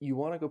you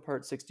want to go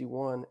Part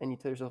 61 and you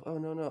tell yourself, oh,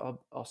 no,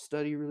 I'll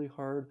study really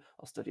hard,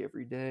 I'll study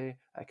every day,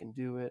 I can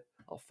do it,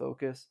 I'll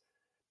focus,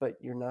 but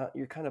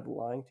you're kind of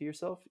lying to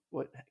yourself.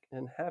 What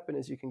can happen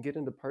is you can get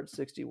into Part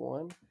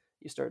 61,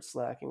 you start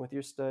slacking with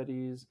your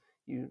studies,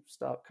 you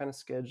stop kind of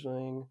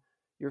scheduling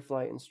your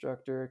flight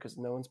instructor because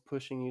no one's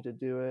pushing you to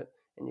do it,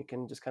 and you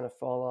can just kind of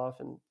fall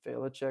off and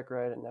fail a check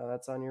ride, and now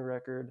that's on your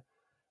record.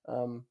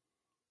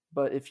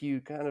 But if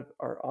you kind of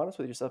are honest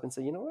with yourself and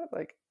say, you know what,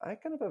 like I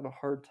kind of have a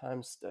hard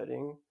time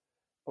studying,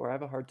 or I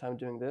have a hard time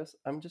doing this,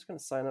 I'm just going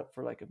to sign up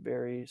for like a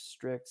very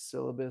strict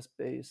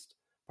syllabus-based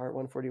Part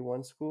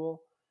 141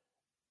 school,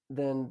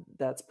 then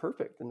that's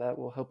perfect, and that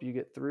will help you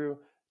get through.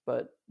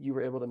 But you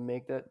were able to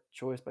make that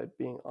choice by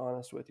being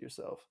honest with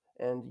yourself.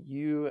 And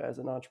you, as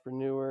an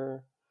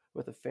entrepreneur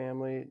with a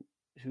family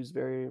who's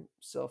very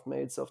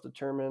self-made,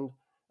 self-determined,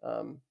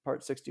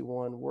 Part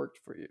 61 worked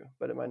for you,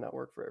 but it might not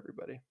work for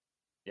everybody.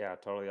 Yeah,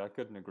 totally. I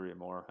couldn't agree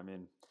more. I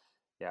mean,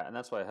 Yeah, and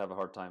that's why I have a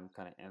hard time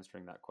kind of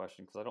answering that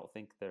question because I don't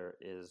think there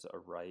is a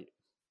right,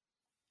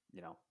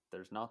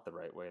 there's not the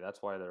right way.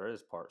 That's why there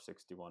is part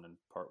 61 and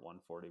part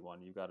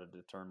 141. You got to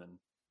determine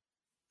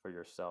for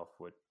yourself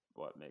what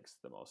makes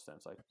the most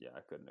sense. I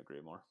couldn't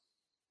agree more.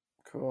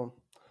 Cool.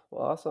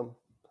 Well, awesome.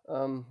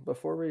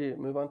 Before we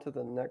move on to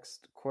the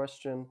next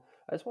question,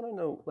 I just want to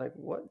know, like,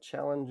 what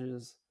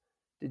challenges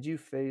did you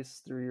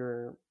face through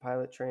your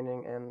pilot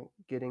training and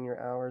getting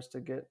your hours to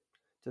get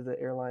to the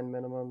airline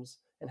minimums,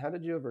 and how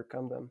did you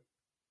overcome them?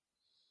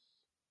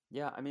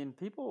 Yeah, I mean,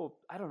 people,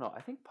 I don't know.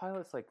 I think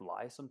pilots like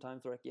lie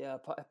sometimes. They're like, yeah,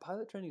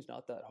 pilot training's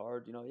not that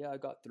hard. Yeah, I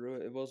got through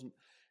it. It wasn't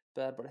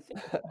bad, but I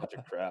think it's a bunch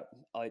of crap.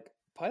 Like,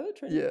 pilot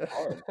training is Yeah.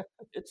 hard.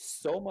 It's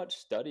so much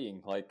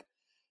studying. Like,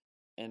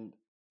 and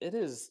it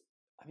is,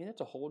 I mean,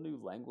 it's a whole new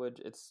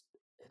language. It's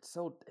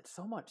so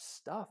much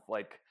stuff.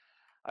 Like,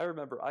 I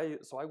remember I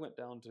went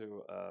down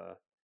to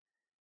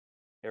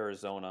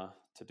Arizona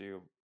to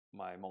do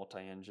my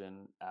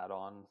multi-engine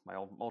add-on, my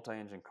old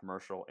multi-engine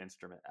commercial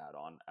instrument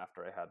add-on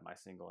after I had my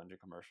single engine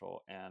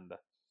commercial. And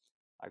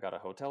I got a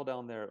hotel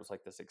down there. It was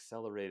like this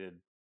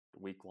accelerated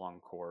week-long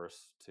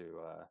course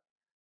to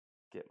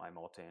get my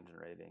multi-engine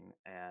rating.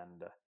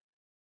 And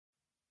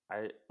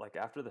I like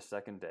after the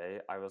second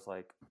day, I was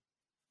like,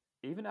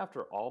 even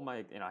after all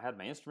my, I had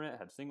my instrument, I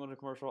had single engine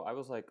commercial, I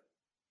was like,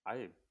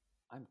 I'm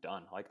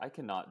done. Like, I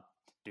cannot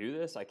do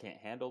this. I can't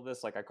handle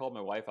this. Like, I called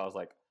my wife. I was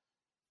like,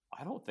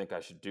 I don't think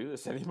I should do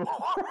this anymore.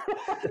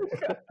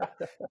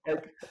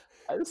 Like,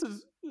 this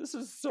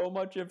is so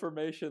much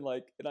information.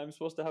 Like, and I'm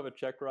supposed to have a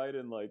check ride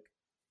in like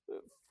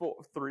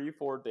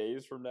 3-4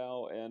 days from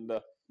now, and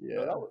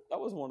Yeah. that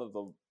was one of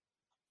the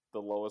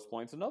lowest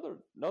points.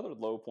 Another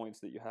low points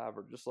that you have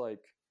are just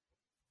like,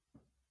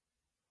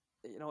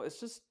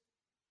 it's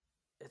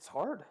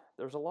hard.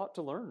 There's a lot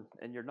to learn,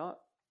 and you're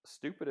not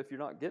stupid if you're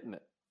not getting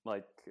it.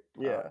 Like,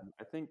 Yeah.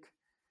 I think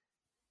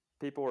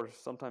people are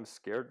sometimes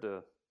scared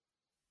to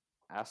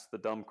ask the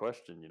dumb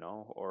question,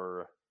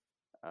 or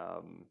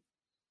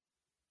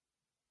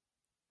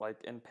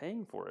like, and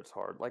paying for it's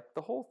hard. Like,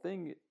 the whole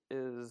thing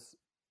is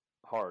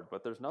hard,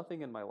 but there's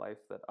nothing in my life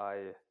that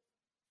I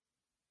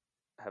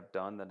have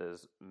done that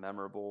is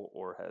memorable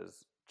or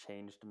has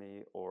changed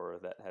me or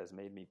that has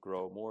made me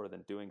grow more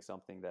than doing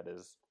something that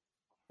is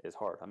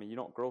hard. I mean, you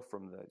don't grow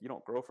from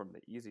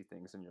the easy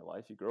things in your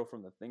life. You grow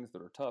from the things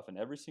that are tough, and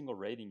every single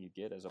rating you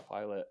get as a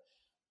pilot,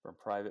 from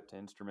private to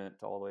instrument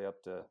to all the way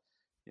up to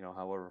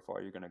however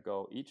far you're going to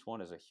go, each one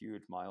is a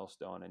huge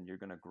milestone, and you're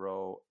going to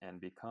grow and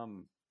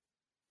become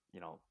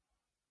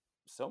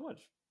so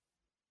much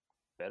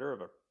better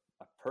of a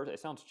person. It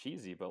sounds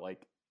cheesy, but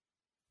like,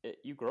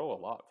 you grow a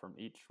lot from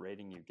each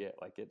rating you get.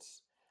 Like,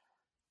 it's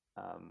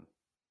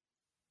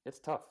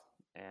tough.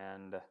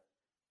 And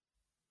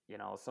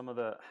some of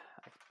I'm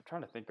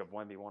trying to think of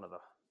maybe one of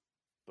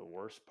the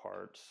worst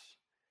parts.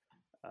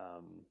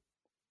 I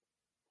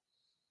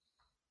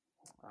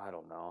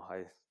don't know.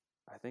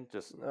 I think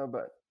just, No,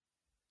 but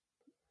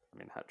I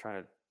mean,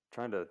 trying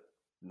to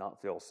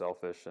not feel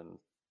selfish and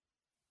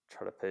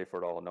try to pay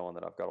for it all, knowing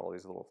that I've got all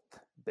these little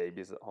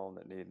babies at home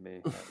that need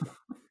me.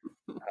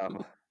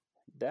 And,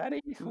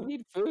 Daddy, we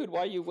need food.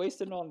 Why are you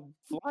wasting on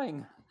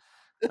flying?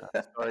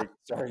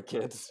 Sorry,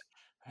 kids.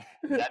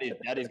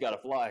 Daddy's got to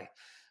fly.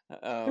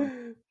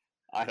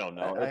 I don't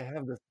know. I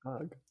have this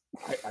bug.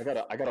 I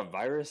got a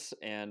virus,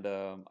 and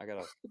I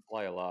got to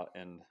fly a lot.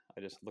 And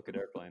I just look at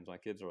airplanes. My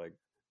kids are like,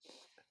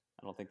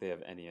 I don't think they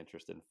have any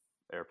interest in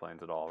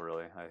airplanes at all,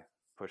 really. I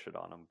push it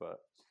on them, but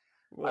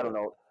I don't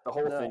know. The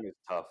whole thing is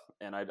tough,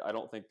 and I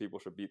don't think people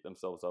should beat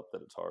themselves up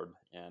that it's hard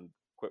and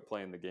quit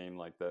playing the game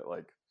like that.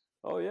 Like,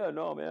 oh yeah,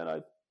 no man,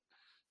 I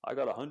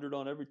got 100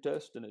 on every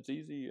test and it's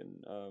easy,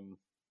 and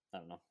I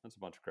don't know. That's a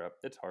bunch of crap.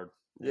 It's hard.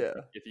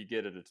 Yeah. If you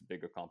get it, it's a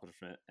big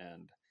accomplishment,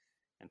 and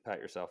pat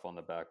yourself on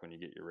the back when you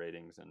get your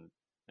ratings and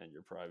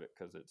your private,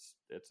 because it's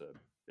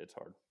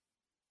hard.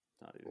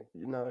 It's not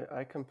easy.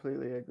 I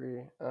completely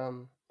agree.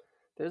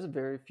 There's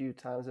very few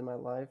times in my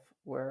life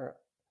where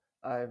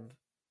I've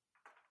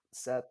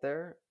sat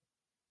there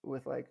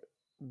with like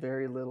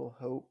very little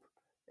hope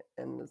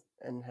and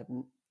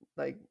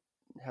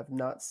have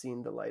not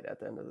seen the light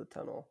at the end of the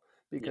tunnel,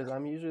 because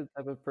I'm usually the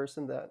type of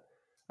person that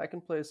I can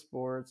play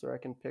sports or I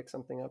can pick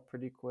something up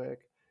pretty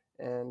quick,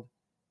 and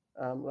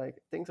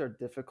like, things are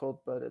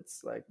difficult, but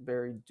it's like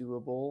very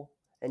doable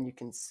and you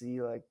can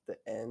see like the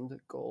end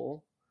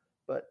goal.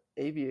 But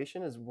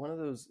aviation is one of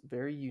those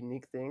very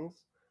unique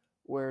things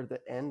where the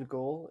end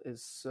goal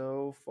is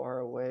so far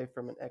away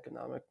from an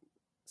economic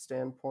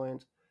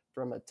standpoint,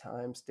 from a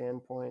time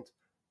standpoint,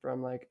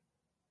 from like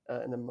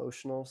an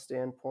emotional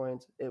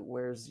standpoint. It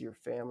wears your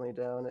family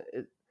down.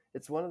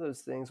 It's one of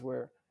those things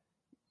where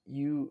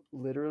you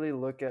literally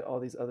look at all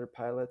these other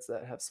pilots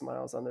that have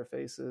smiles on their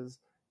faces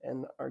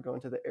and are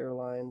going to the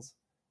airlines,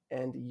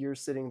 and you're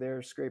sitting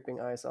there scraping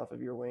ice off of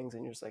your wings,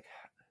 and you're just like,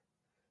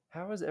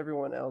 how is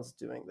everyone else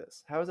doing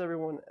this? How is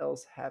everyone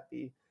else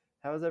happy?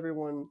 How is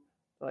everyone,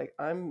 like,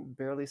 I'm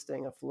barely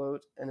staying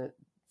afloat, and it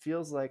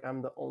feels like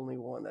I'm the only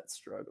one that's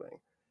struggling.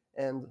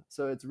 And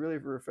so it's really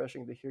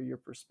refreshing to hear your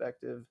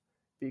perspective,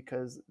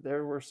 because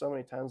there were so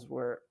many times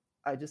where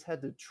I just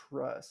had to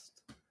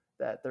trust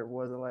that there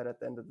was a light at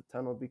the end of the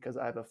tunnel because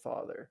I have a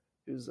father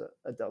who's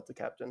a Delta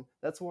captain.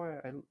 That's why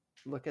I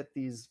look at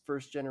these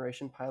first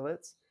generation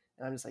pilots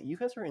and I'm just like, you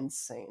guys are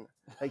insane.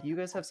 Like, you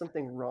guys have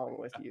something wrong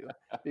with you.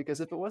 Because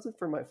if it wasn't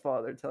for my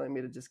father telling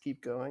me to just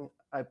keep going,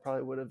 I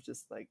probably would have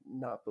just like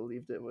not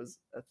believed it was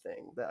a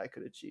thing that I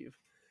could achieve.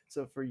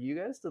 So for you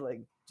guys to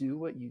like do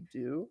what you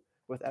do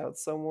without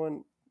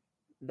someone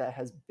that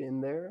has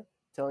been there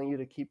telling you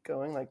to keep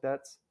going, like,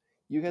 that's,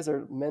 you guys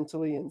are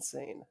mentally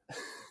insane.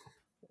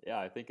 Yeah,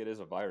 I think it is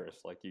a virus.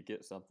 Like, you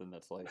get something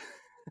that's like,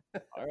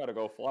 I gotta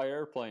go fly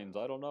airplanes.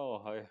 I don't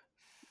know.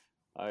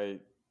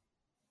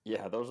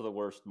 Yeah, those are the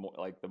worst.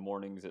 Like the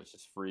mornings, it's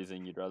just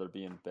freezing. You'd rather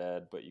be in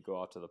bed, but you go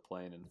out to the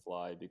plane and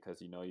fly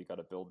because you know you got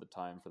to build the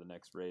time for the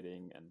next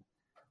rating, and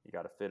you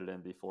got to fit it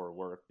in before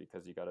work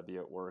because you got to be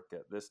at work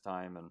at this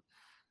time. And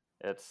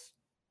it's,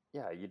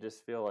 yeah, you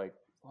just feel like,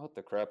 what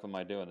the crap am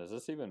I doing? Is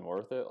this even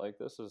worth it? Like,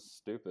 this is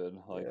stupid.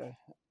 Like, Yeah.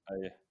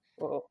 I,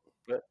 Well,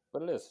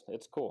 but it is.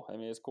 It's cool. I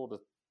mean, it's cool to.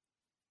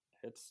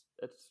 It's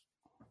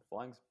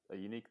flying's a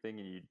unique thing,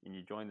 and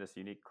you join this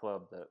unique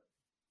club that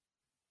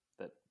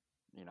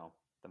you know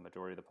the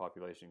majority of the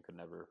population could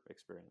never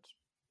experience.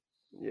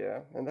 yeah,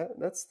 and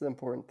that's the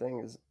important thing,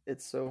 is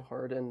it's so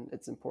hard, and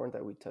it's important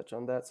that we touch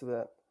on that so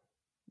that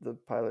the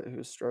pilot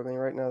who's struggling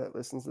right now that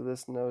listens to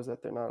this knows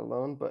that they're not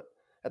alone. But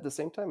at the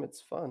same time,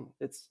 it's fun.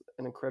 It's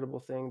an incredible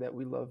thing that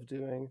we love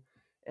doing,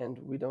 and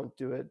we don't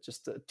do it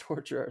just to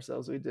torture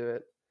ourselves. We do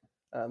it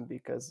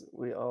because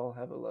we all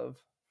have a love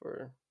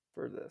for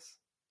this.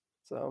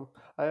 So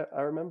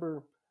I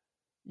remember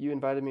you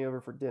invited me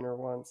over for dinner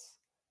once,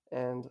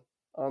 and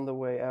on the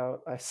way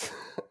out,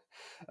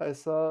 I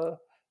saw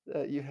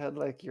that you had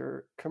like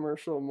your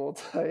commercial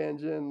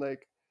multi-engine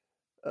like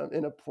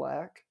in a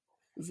plaque.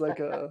 It's like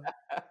a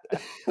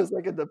it was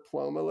like a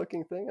diploma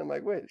looking thing. I'm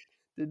like, wait,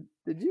 did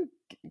you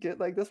get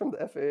like this from the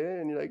FAA?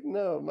 And you're like,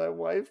 no, my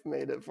wife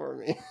made it for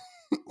me.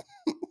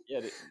 Yeah,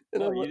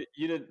 And no, I'm like,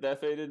 you didn't. The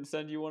FAA didn't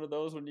send you one of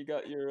those when you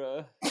got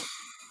your.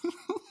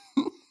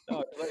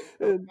 No, 'cause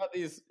I've and- got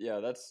these. Yeah,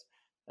 that's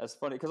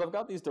funny because I've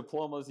got these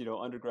diplomas. You know,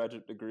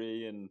 undergraduate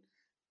degree and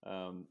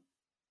um,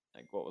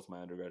 like what was my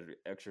undergraduate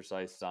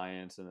exercise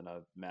science, and then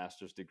a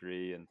master's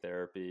degree in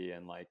therapy,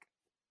 and like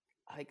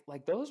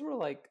those were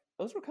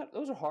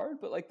those are hard,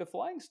 but like the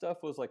flying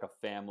stuff was like a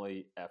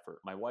family effort.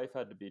 My wife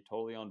had to be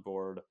totally on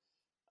board.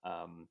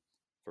 Um,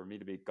 for me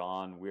to be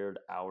gone weird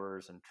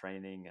hours and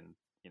training and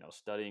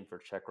studying for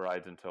check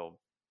rides until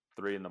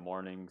 3 in the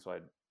morning, so I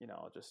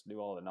just knew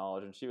all the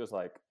knowledge. And she was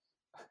like,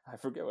 I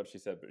forget what she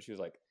said, but she was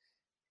like,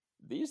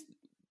 these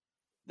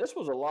this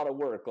was a lot of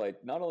work,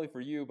 like not only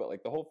for you but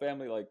like the whole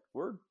family. Like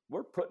we're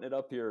putting it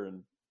up here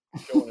and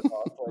showing it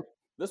off. Like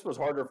this was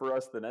harder for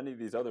us than any of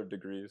these other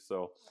degrees.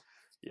 So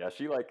yeah,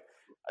 she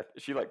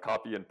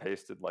copy and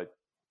pasted like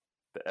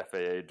the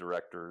FAA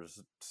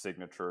director's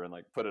signature and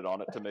like put it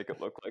on it to make it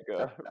look like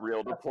a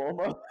real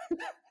diploma.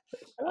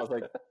 I was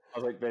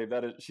like, babe,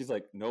 that is. She's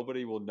like,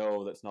 nobody will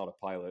know that's not a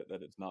pilot,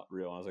 that it's not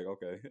real. I was like,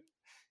 okay.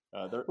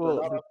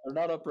 well, They're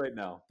not up right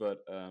now, but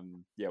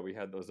yeah, we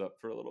had those up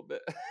for a little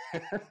bit.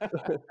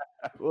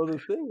 well, the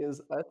thing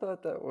is, I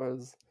thought that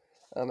was,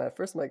 at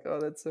first I'm like, oh,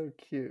 that's so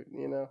cute,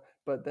 you know.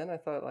 But then I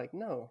thought, like,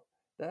 no,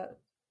 that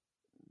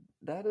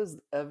that is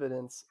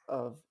evidence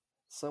of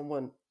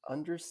someone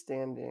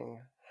understanding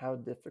how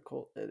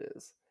difficult it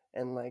is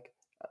and like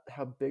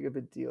how big of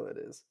a deal it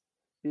is.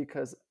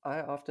 Because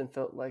I often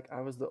felt like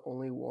I was the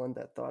only one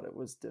that thought it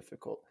was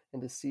difficult.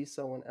 And to see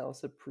someone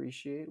else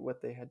appreciate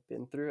what they had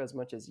been through as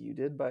much as you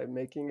did by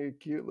making a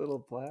cute little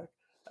plaque,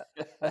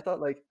 I thought,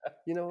 like,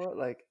 you know what,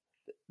 like,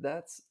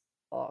 that's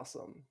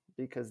awesome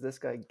because this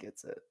guy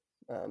gets it.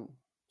 Um,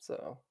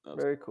 so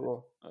That's very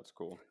cool. That's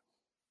cool.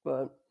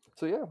 But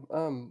so yeah,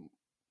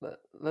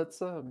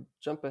 let's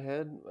jump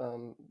ahead.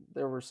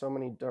 There were so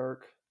many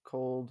dark,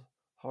 cold,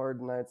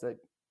 hard nights that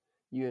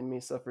you and me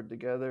suffered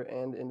together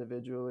and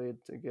individually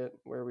to get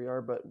where we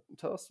are. But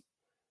tell us,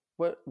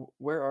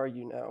 where are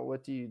you now?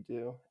 What do you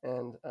do?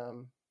 And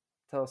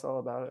tell us all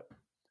about it.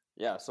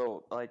 Yeah,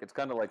 so like it's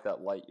kind of like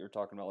that light you're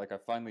talking about. Like I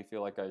finally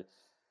feel like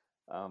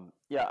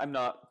yeah, I'm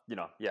not,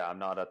 I'm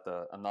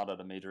not at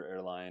a major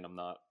airline. I'm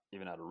not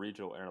even at a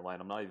regional airline.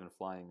 I'm not even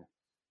flying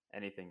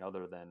anything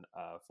other than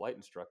flight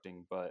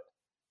instructing. But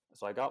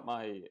so I got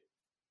my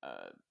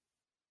uh,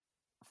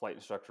 flight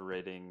instructor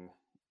rating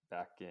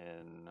back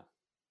in,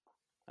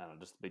 I don't know,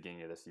 just the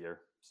beginning of this year.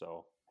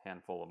 So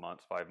handful of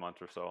months, 5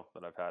 months or so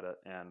that I've had it.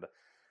 And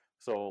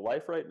so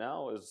life right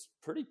now is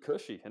pretty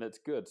cushy and it's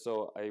good.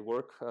 So I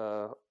work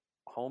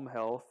home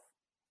health.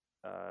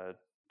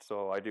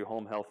 So I do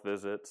home health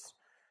visits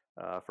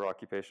for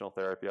occupational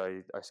therapy.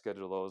 I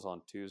schedule those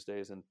on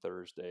Tuesdays and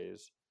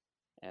Thursdays.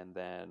 And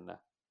then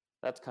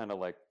that's kind of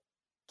like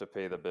to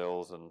pay the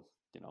bills and,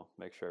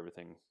 make sure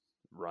everything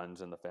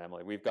runs in the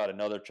family. We've got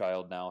another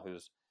child now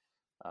who's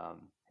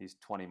he's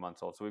 20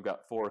 months old. So we've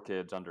got 4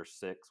 kids under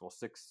 6. Well,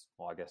 6.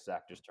 Well, I guess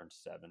Zach just turned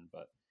 7.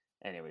 But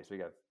anyways, we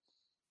got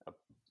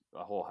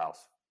a whole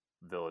house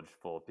village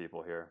full of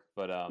people here.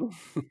 But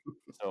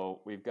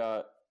so we've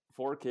got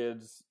 4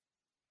 kids,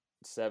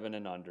 7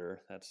 and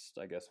under. That's,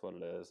 I guess, what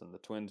it is. And the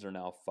twins are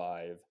now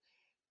 5.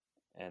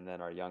 And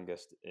then our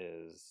youngest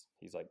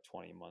he's like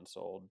 20 months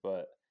old.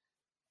 But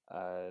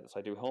so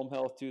I do home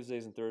health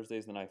Tuesdays and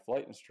Thursdays. Then I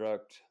flight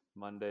instruct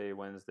Monday,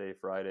 Wednesday,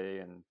 Friday,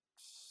 and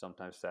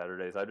sometimes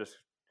Saturdays. I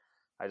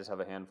just have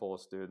a handful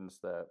of students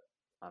that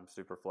I'm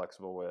super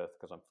flexible with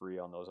because I'm free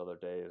on those other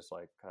days.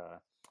 Like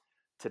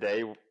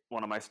today,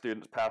 one of my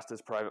students passed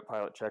his private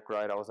pilot check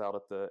ride. I was out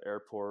at the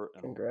airport.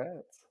 And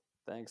Congrats.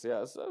 thanks.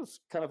 Yeah, so it was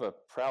kind of a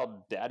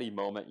proud daddy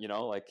moment, you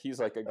know. Like he's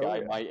like a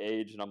guy my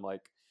age, and I'm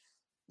like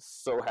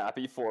so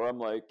happy for him.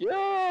 Like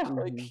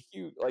like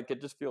cute. Like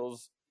it just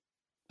feels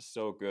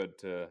so good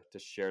to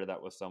share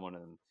that with someone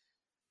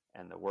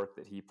and the work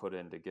that he put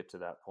in to get to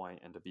that point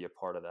and to be a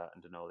part of that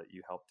and to know that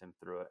you helped him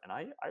through it. And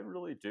I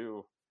really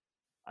do.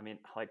 I mean,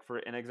 like for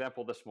an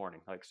example this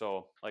morning, like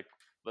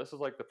this is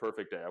like the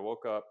perfect day. I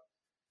woke up.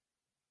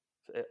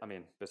 I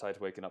mean, besides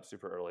waking up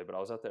super early, but I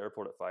was at the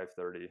airport at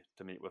 5:30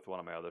 to meet with one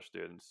of my other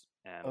students,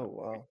 and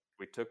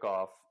we took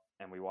off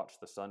and we watched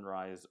the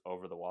sunrise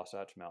over the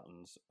Wasatch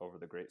Mountains, over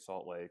the Great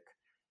Salt Lake,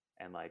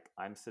 and like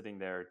I'm sitting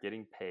there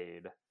getting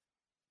paid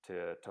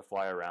to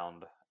fly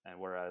around. And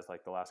whereas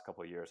like the last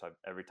couple of years,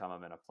 every time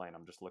I'm in a plane,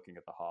 I'm just looking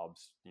at the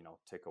hobs, you know,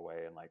 tick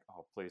away and like,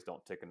 oh, please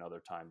don't tick another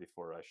time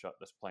before I shut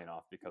this plane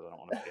off because I don't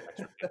want to pay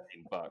extra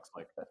 $15.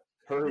 Like,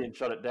 hurry and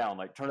shut it down.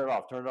 Like, turn it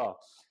off.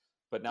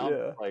 But now,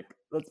 like,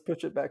 let's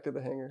push it back to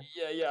the hangar.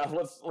 Yeah.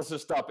 Let's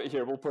just stop it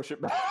here. We'll push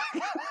it back.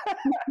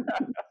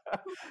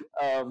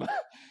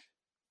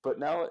 But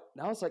now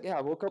it's like, yeah,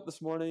 I woke up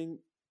this morning,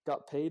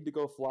 got paid to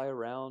go fly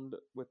around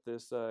with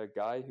this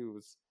guy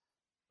who's,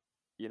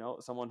 you know,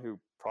 someone who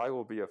probably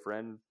will be a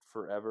friend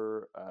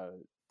forever,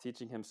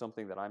 teaching him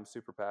something that I'm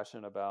super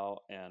passionate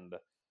about. And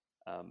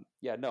I'm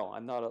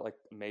not a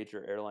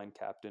major airline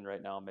captain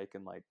right now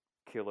making like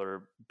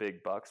killer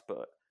big bucks,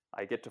 but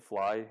I get to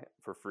fly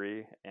for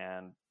free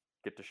and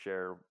get to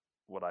share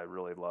what I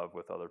really love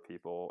with other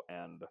people.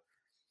 And,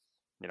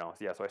 you know,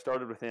 so I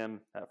started with him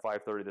at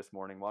 5:30 this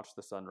morning, watched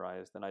the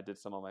sunrise. Then I did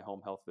some of my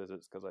home health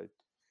visits because I was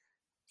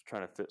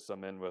trying to fit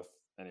some in with,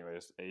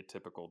 anyways, a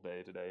typical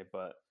day today.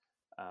 But,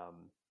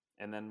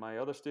 and then my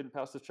other student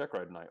passed his check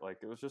ride tonight.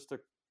 Like it's just I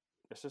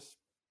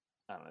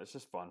don't know, it's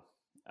just fun.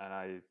 And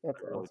I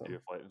really do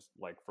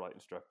flight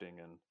instructing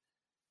and,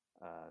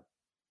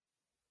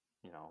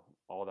 you know,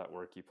 all that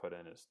work you put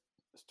in is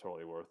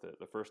totally worth it.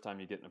 The first time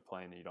you get in a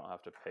plane and you don't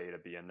have to pay to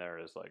be in there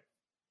is like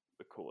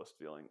the coolest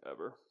feeling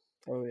ever.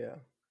 Oh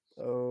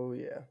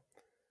yeah.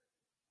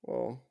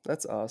 Well,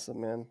 that's awesome,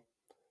 man.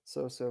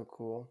 So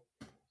cool.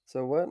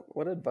 So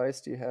what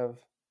advice do you have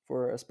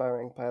for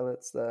aspiring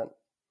pilots that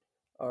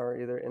are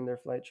either in their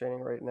flight training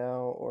right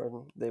now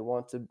or they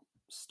want to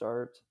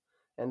start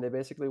and they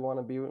basically want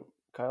to be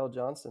Kyle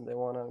Johnston? They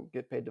want to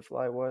get paid to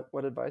fly.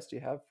 What advice do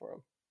you have for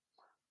them?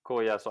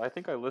 Cool. Yeah. So I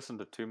think I listened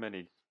to too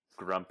many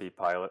grumpy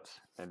pilots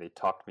and they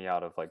talked me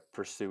out of like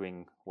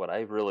pursuing what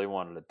I really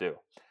wanted to do.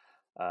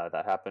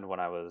 That happened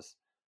when I was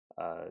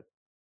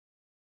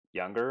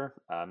younger.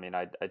 I mean,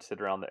 I'd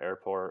sit around the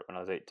airport when I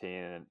was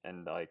 18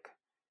 and like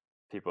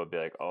people would be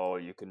like, oh,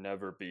 you can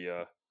never be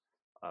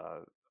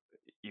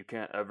you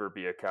can't ever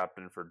be a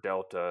captain for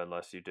Delta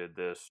unless you did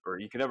this, or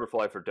you can never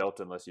fly for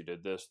Delta unless you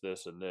did this,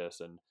 this, and this.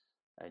 And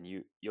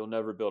you'll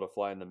never be able to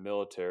fly in the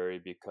military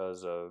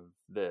because of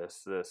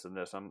this, and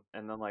this. And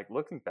then like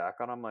looking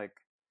back on, I'm like,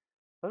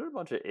 those are a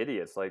bunch of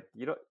idiots. Like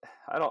you're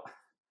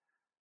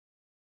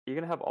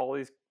gonna have all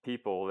these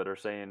people that are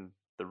saying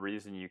the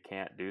reason you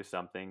can't do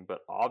something,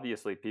 but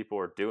obviously people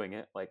are doing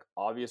it. Like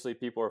obviously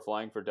people are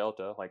flying for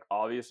Delta. Like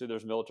obviously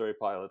there's military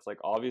pilots. Like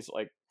obviously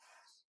like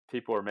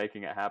people are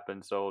making it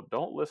happen. So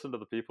don't listen to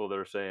the people that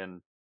are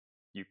saying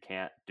you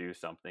can't do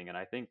something. And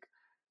I think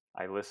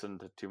I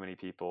listened to too many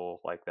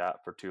people like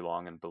that for too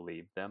long and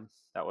believed them.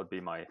 That would be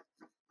my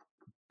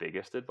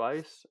biggest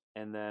advice.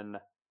 And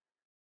then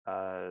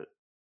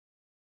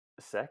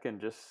second,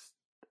 just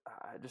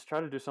try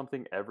to do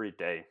something every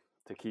day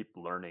to keep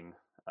learning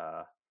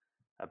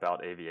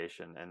about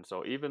aviation. And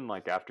so even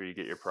like after you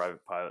get your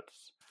private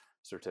pilot's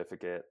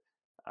certificate,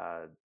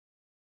 you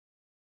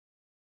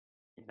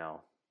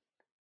know,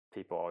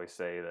 people always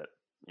say that,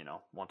 you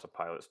know, once a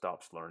pilot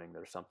stops learning,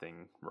 there's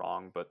something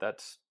wrong, but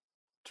it's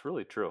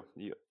really true.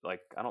 You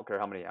like, I don't care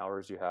how many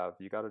hours you have,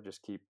 you got to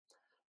just keep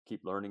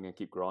learning and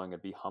keep growing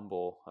and be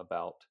humble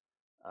about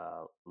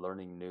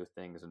learning new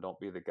things. And don't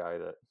be the guy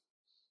that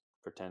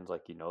pretends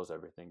like he knows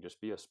everything.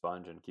 Just be a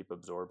sponge and keep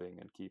absorbing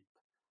and keep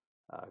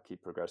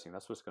progressing.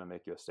 That's what's going to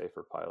make you a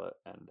safer pilot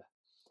and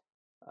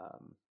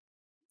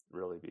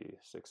really be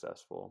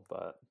successful.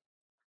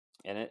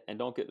 And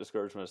don't get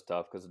discouraged when it's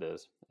tough, because it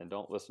is. And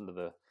don't listen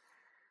to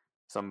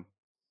some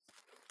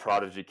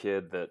prodigy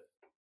kid that,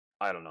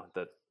 I don't know,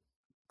 that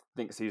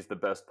thinks he's the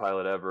best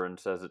pilot ever and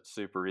says it's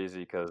super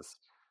easy, because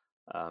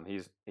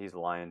he's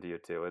lying to you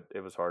too.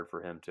 It was hard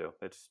for him too.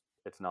 It's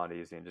not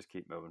easy, and just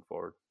keep moving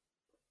forward.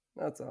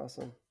 That's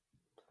awesome.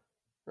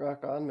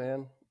 Rock on,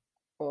 man.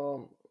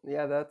 Well,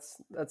 yeah,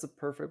 that's a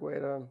perfect way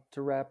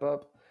to wrap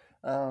up.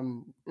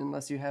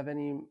 Unless you have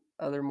any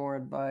other more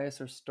advice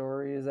or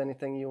stories,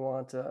 anything you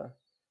want to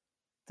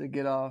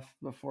get off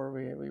before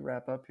we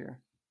wrap up here.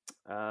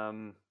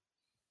 Um,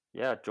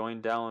 yeah,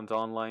 join Dallon's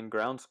online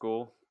ground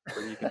school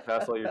so you can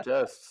pass all your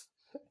tests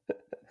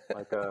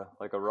like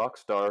a rock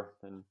star,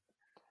 and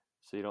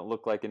so you don't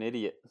look like an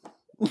idiot.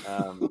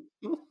 Um,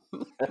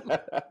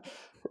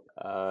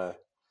 uh,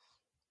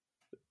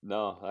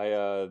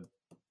 no,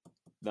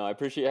 no, I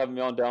appreciate having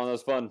me on, Dallon. That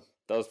was fun.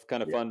 That was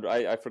kind of Yeah. fun.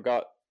 I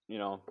forgot,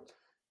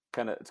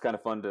 it's kind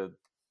of fun to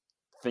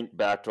think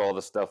back to all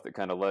the stuff that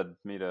kind of led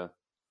me to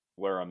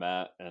where I'm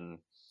at. And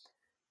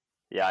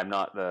yeah, I'm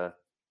not the,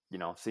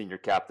 senior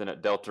captain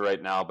at Delta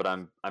right now, but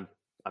I'm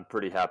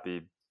pretty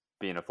happy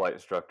being a flight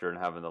instructor and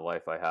having the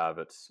life I have.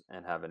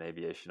 And having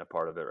aviation a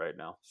part of it right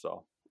now.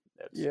 So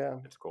Yeah.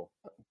 it's cool.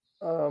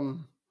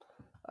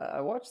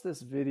 I watched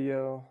this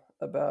video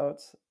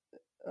about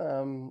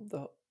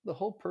the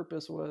whole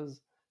purpose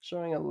was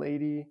showing a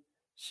lady.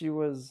 She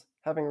was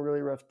having a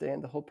really rough day,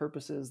 and the whole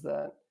purpose is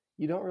that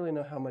you don't really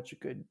know how much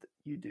good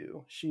you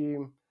do. She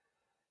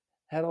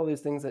had all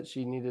these things that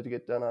she needed to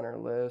get done on her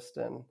list,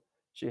 and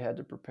she had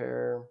to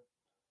prepare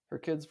her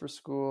kids for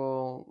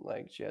school.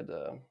 Like she had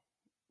to,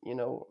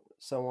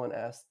 someone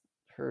asked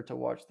her to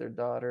watch their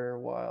daughter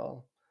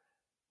while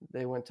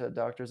they went to a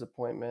doctor's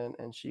appointment,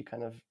 and she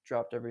kind of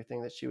dropped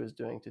everything that she was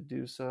doing to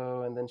do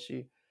so. And then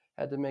she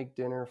had to make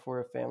dinner for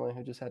a family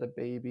who just had a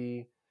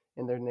baby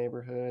in their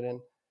neighborhood,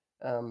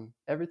 and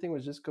everything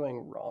was just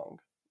going wrong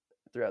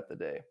throughout the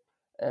day.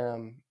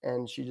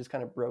 And she just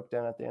kind of broke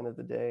down at the end of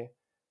the day.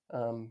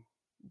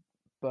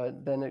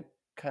 But then it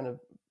kind of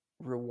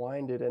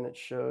rewinded, and it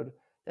showed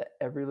that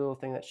every little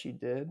thing that she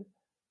did,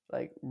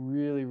 like,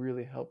 really,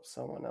 really helped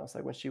someone else.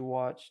 Like when she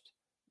watched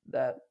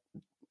that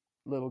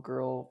little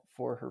girl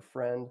for her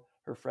friend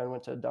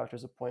went to a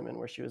doctor's appointment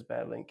where she was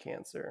battling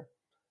cancer,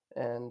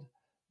 and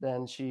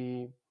then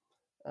she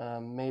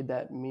made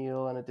that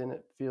meal, and it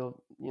didn't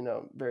feel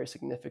very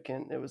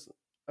significant. It was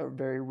a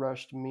very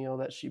rushed meal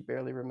that she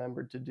barely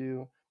remembered to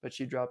do, but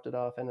she dropped it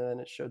off, and then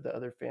it showed the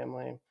other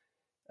family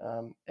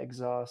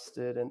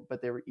exhausted,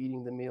 but they were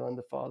eating the meal, and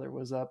the father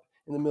was up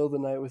in the middle of the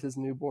night with his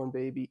newborn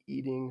baby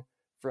eating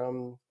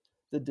from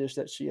the dish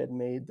that she had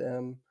made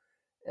them.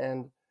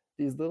 And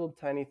these little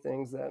tiny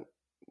things that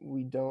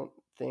we don't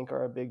think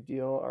are a big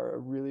deal are a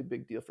really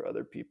big deal for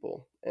other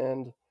people.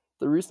 And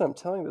the reason I'm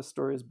telling this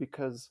story is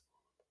because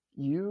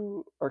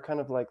you are kind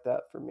of like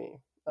that for me.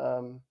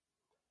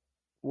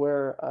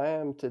 Where I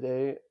am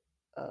today,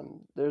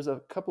 there's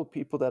a couple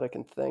people that I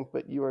can thank,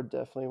 but you are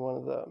definitely one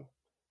of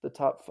the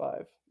top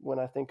five. When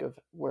I think of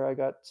where I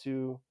got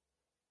to,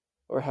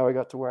 or how I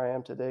got to where I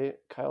am today,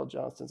 Kyle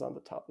Johnston's on the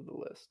top of the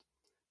list,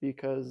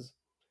 because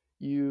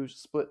you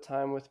split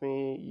time with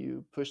me,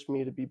 you pushed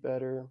me to be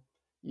better,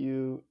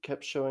 you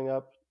kept showing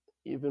up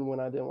even when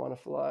I didn't want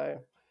to fly,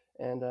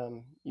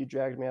 and you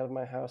dragged me out of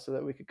my house so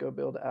that we could go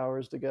build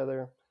hours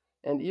together.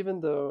 And even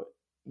though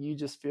you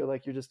just feel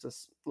like you're just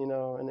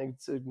an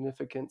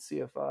insignificant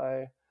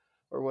CFI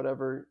or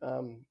whatever,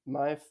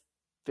 my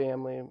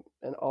family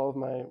and all of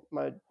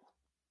my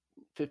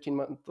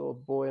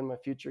 15-month-old boy and my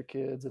future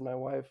kids and my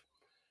wife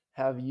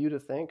have you to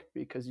thank,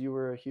 because you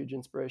were a huge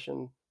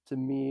inspiration to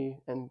me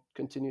and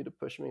continue to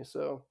push me.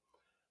 So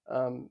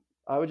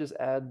I would just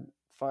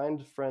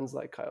find friends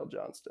like Kyle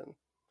Johnston,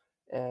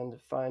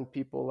 and find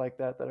people like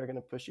that are going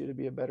to push you to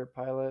be a better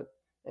pilot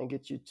and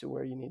get you to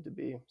where you need to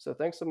be. So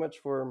thanks so much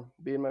for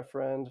being my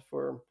friend,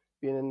 for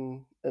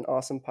being an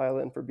awesome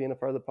pilot, and for being a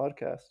part of the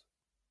podcast.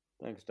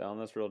 Thanks, Dallon.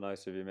 That's real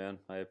nice of you, man.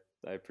 I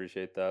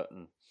appreciate that.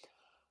 And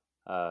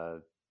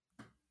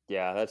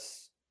yeah,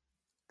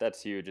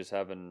 that's huge. Just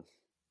having,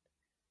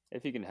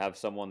 if you can have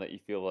someone that you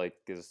feel like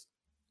is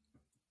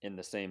in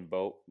the same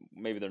boat,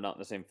 maybe they're not in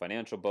the same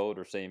financial boat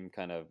or same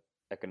kind of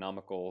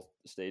economical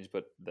stage,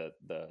 but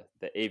the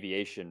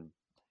aviation,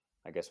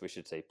 I guess we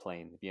should say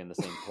plane, be in the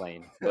same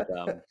plane.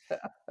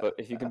 But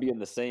if you can be in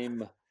the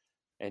same,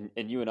 and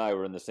you and I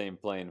were in the same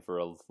plane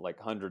for like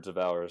hundreds of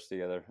hours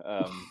together.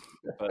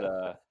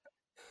 But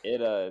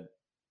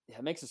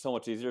it makes it so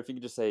much easier if you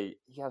can just say,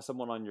 you have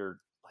someone on your,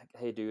 like,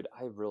 hey dude,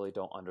 I really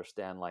don't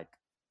understand, like,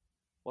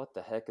 what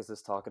the heck is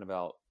this talking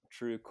about?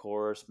 True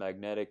course,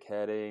 magnetic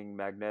heading,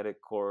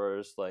 magnetic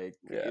course, like,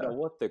 Yeah.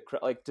 what the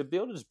like, to be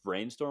able to just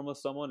brainstorm with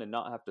someone and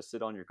not have to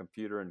sit on your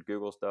computer and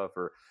Google stuff,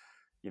 or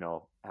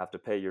have to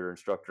pay your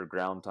instructor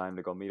ground time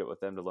to go meet up with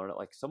them to learn it.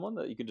 Like someone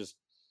that you can just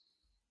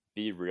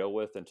be real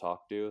with and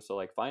talk to. So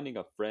like finding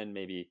a friend,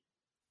 maybe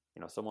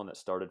someone that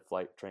started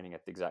flight training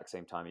at the exact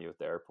same time you at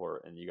the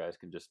airport, and you guys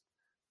can just,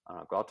 I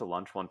don't know, go out to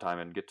lunch one time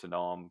and get to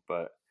know them.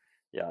 But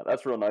yeah,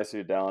 that's real nice of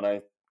you,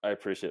 Dallon. I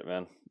appreciate it,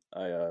 man.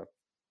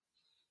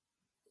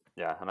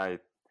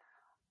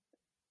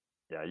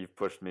 You've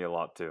pushed me a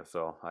lot too,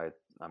 so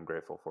I'm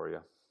grateful for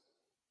you.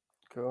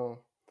 Cool.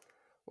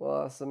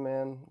 Well, awesome,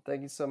 man.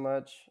 Thank you so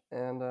much.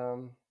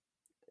 And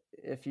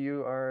if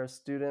you are a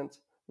student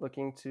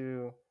looking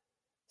to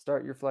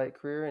start your flight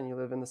career and you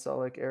live in the Salt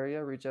Lake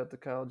area, reach out to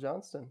Kyle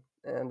Johnston,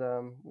 and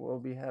we'll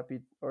be happy,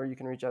 or you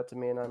can reach out to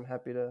me and I'm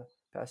happy to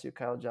pass you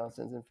Kyle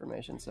Johnston's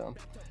information. So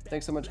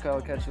thanks so much, Kyle.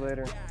 Catch you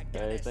later.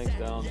 Hey, thanks,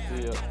 Dallin.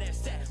 See ya.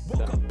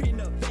 Woke up in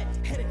the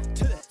vet, headed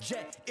to the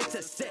jet. It's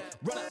a set.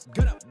 Run up,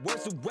 gun up,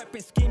 words of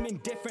weapons, scheming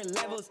different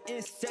levels.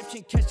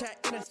 Inception, catch that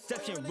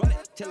interception. Run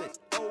it till it's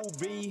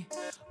OV,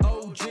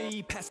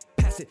 OG.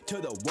 Pass it to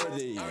the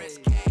worthy.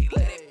 RSK,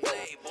 let it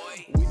play,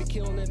 boy. We be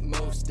killing it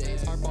most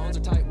days. Our bonds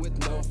are tight with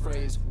no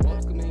phrase.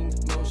 Welcoming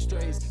most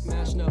strays,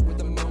 mashing up with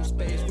the most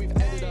space. We've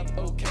ended up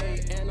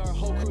okay, and our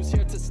whole crew's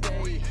here to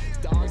stay.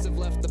 Dogs have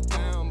left the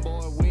pound,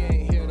 boy. We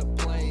ain't here to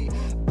play.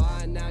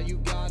 By now you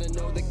gotta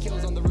know the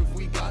kills on the roof.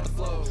 We got the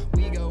flow.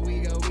 We go.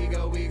 We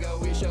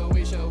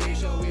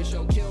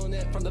show. Killing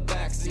it from the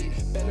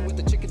backseat. Bending with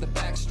the chick in the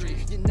back street.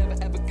 You're never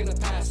ever gonna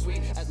pass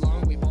sweet. As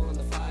long as we ball in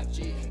the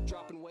 5G.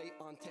 Dropping weight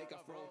on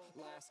takeoff roll.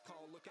 Last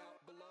call.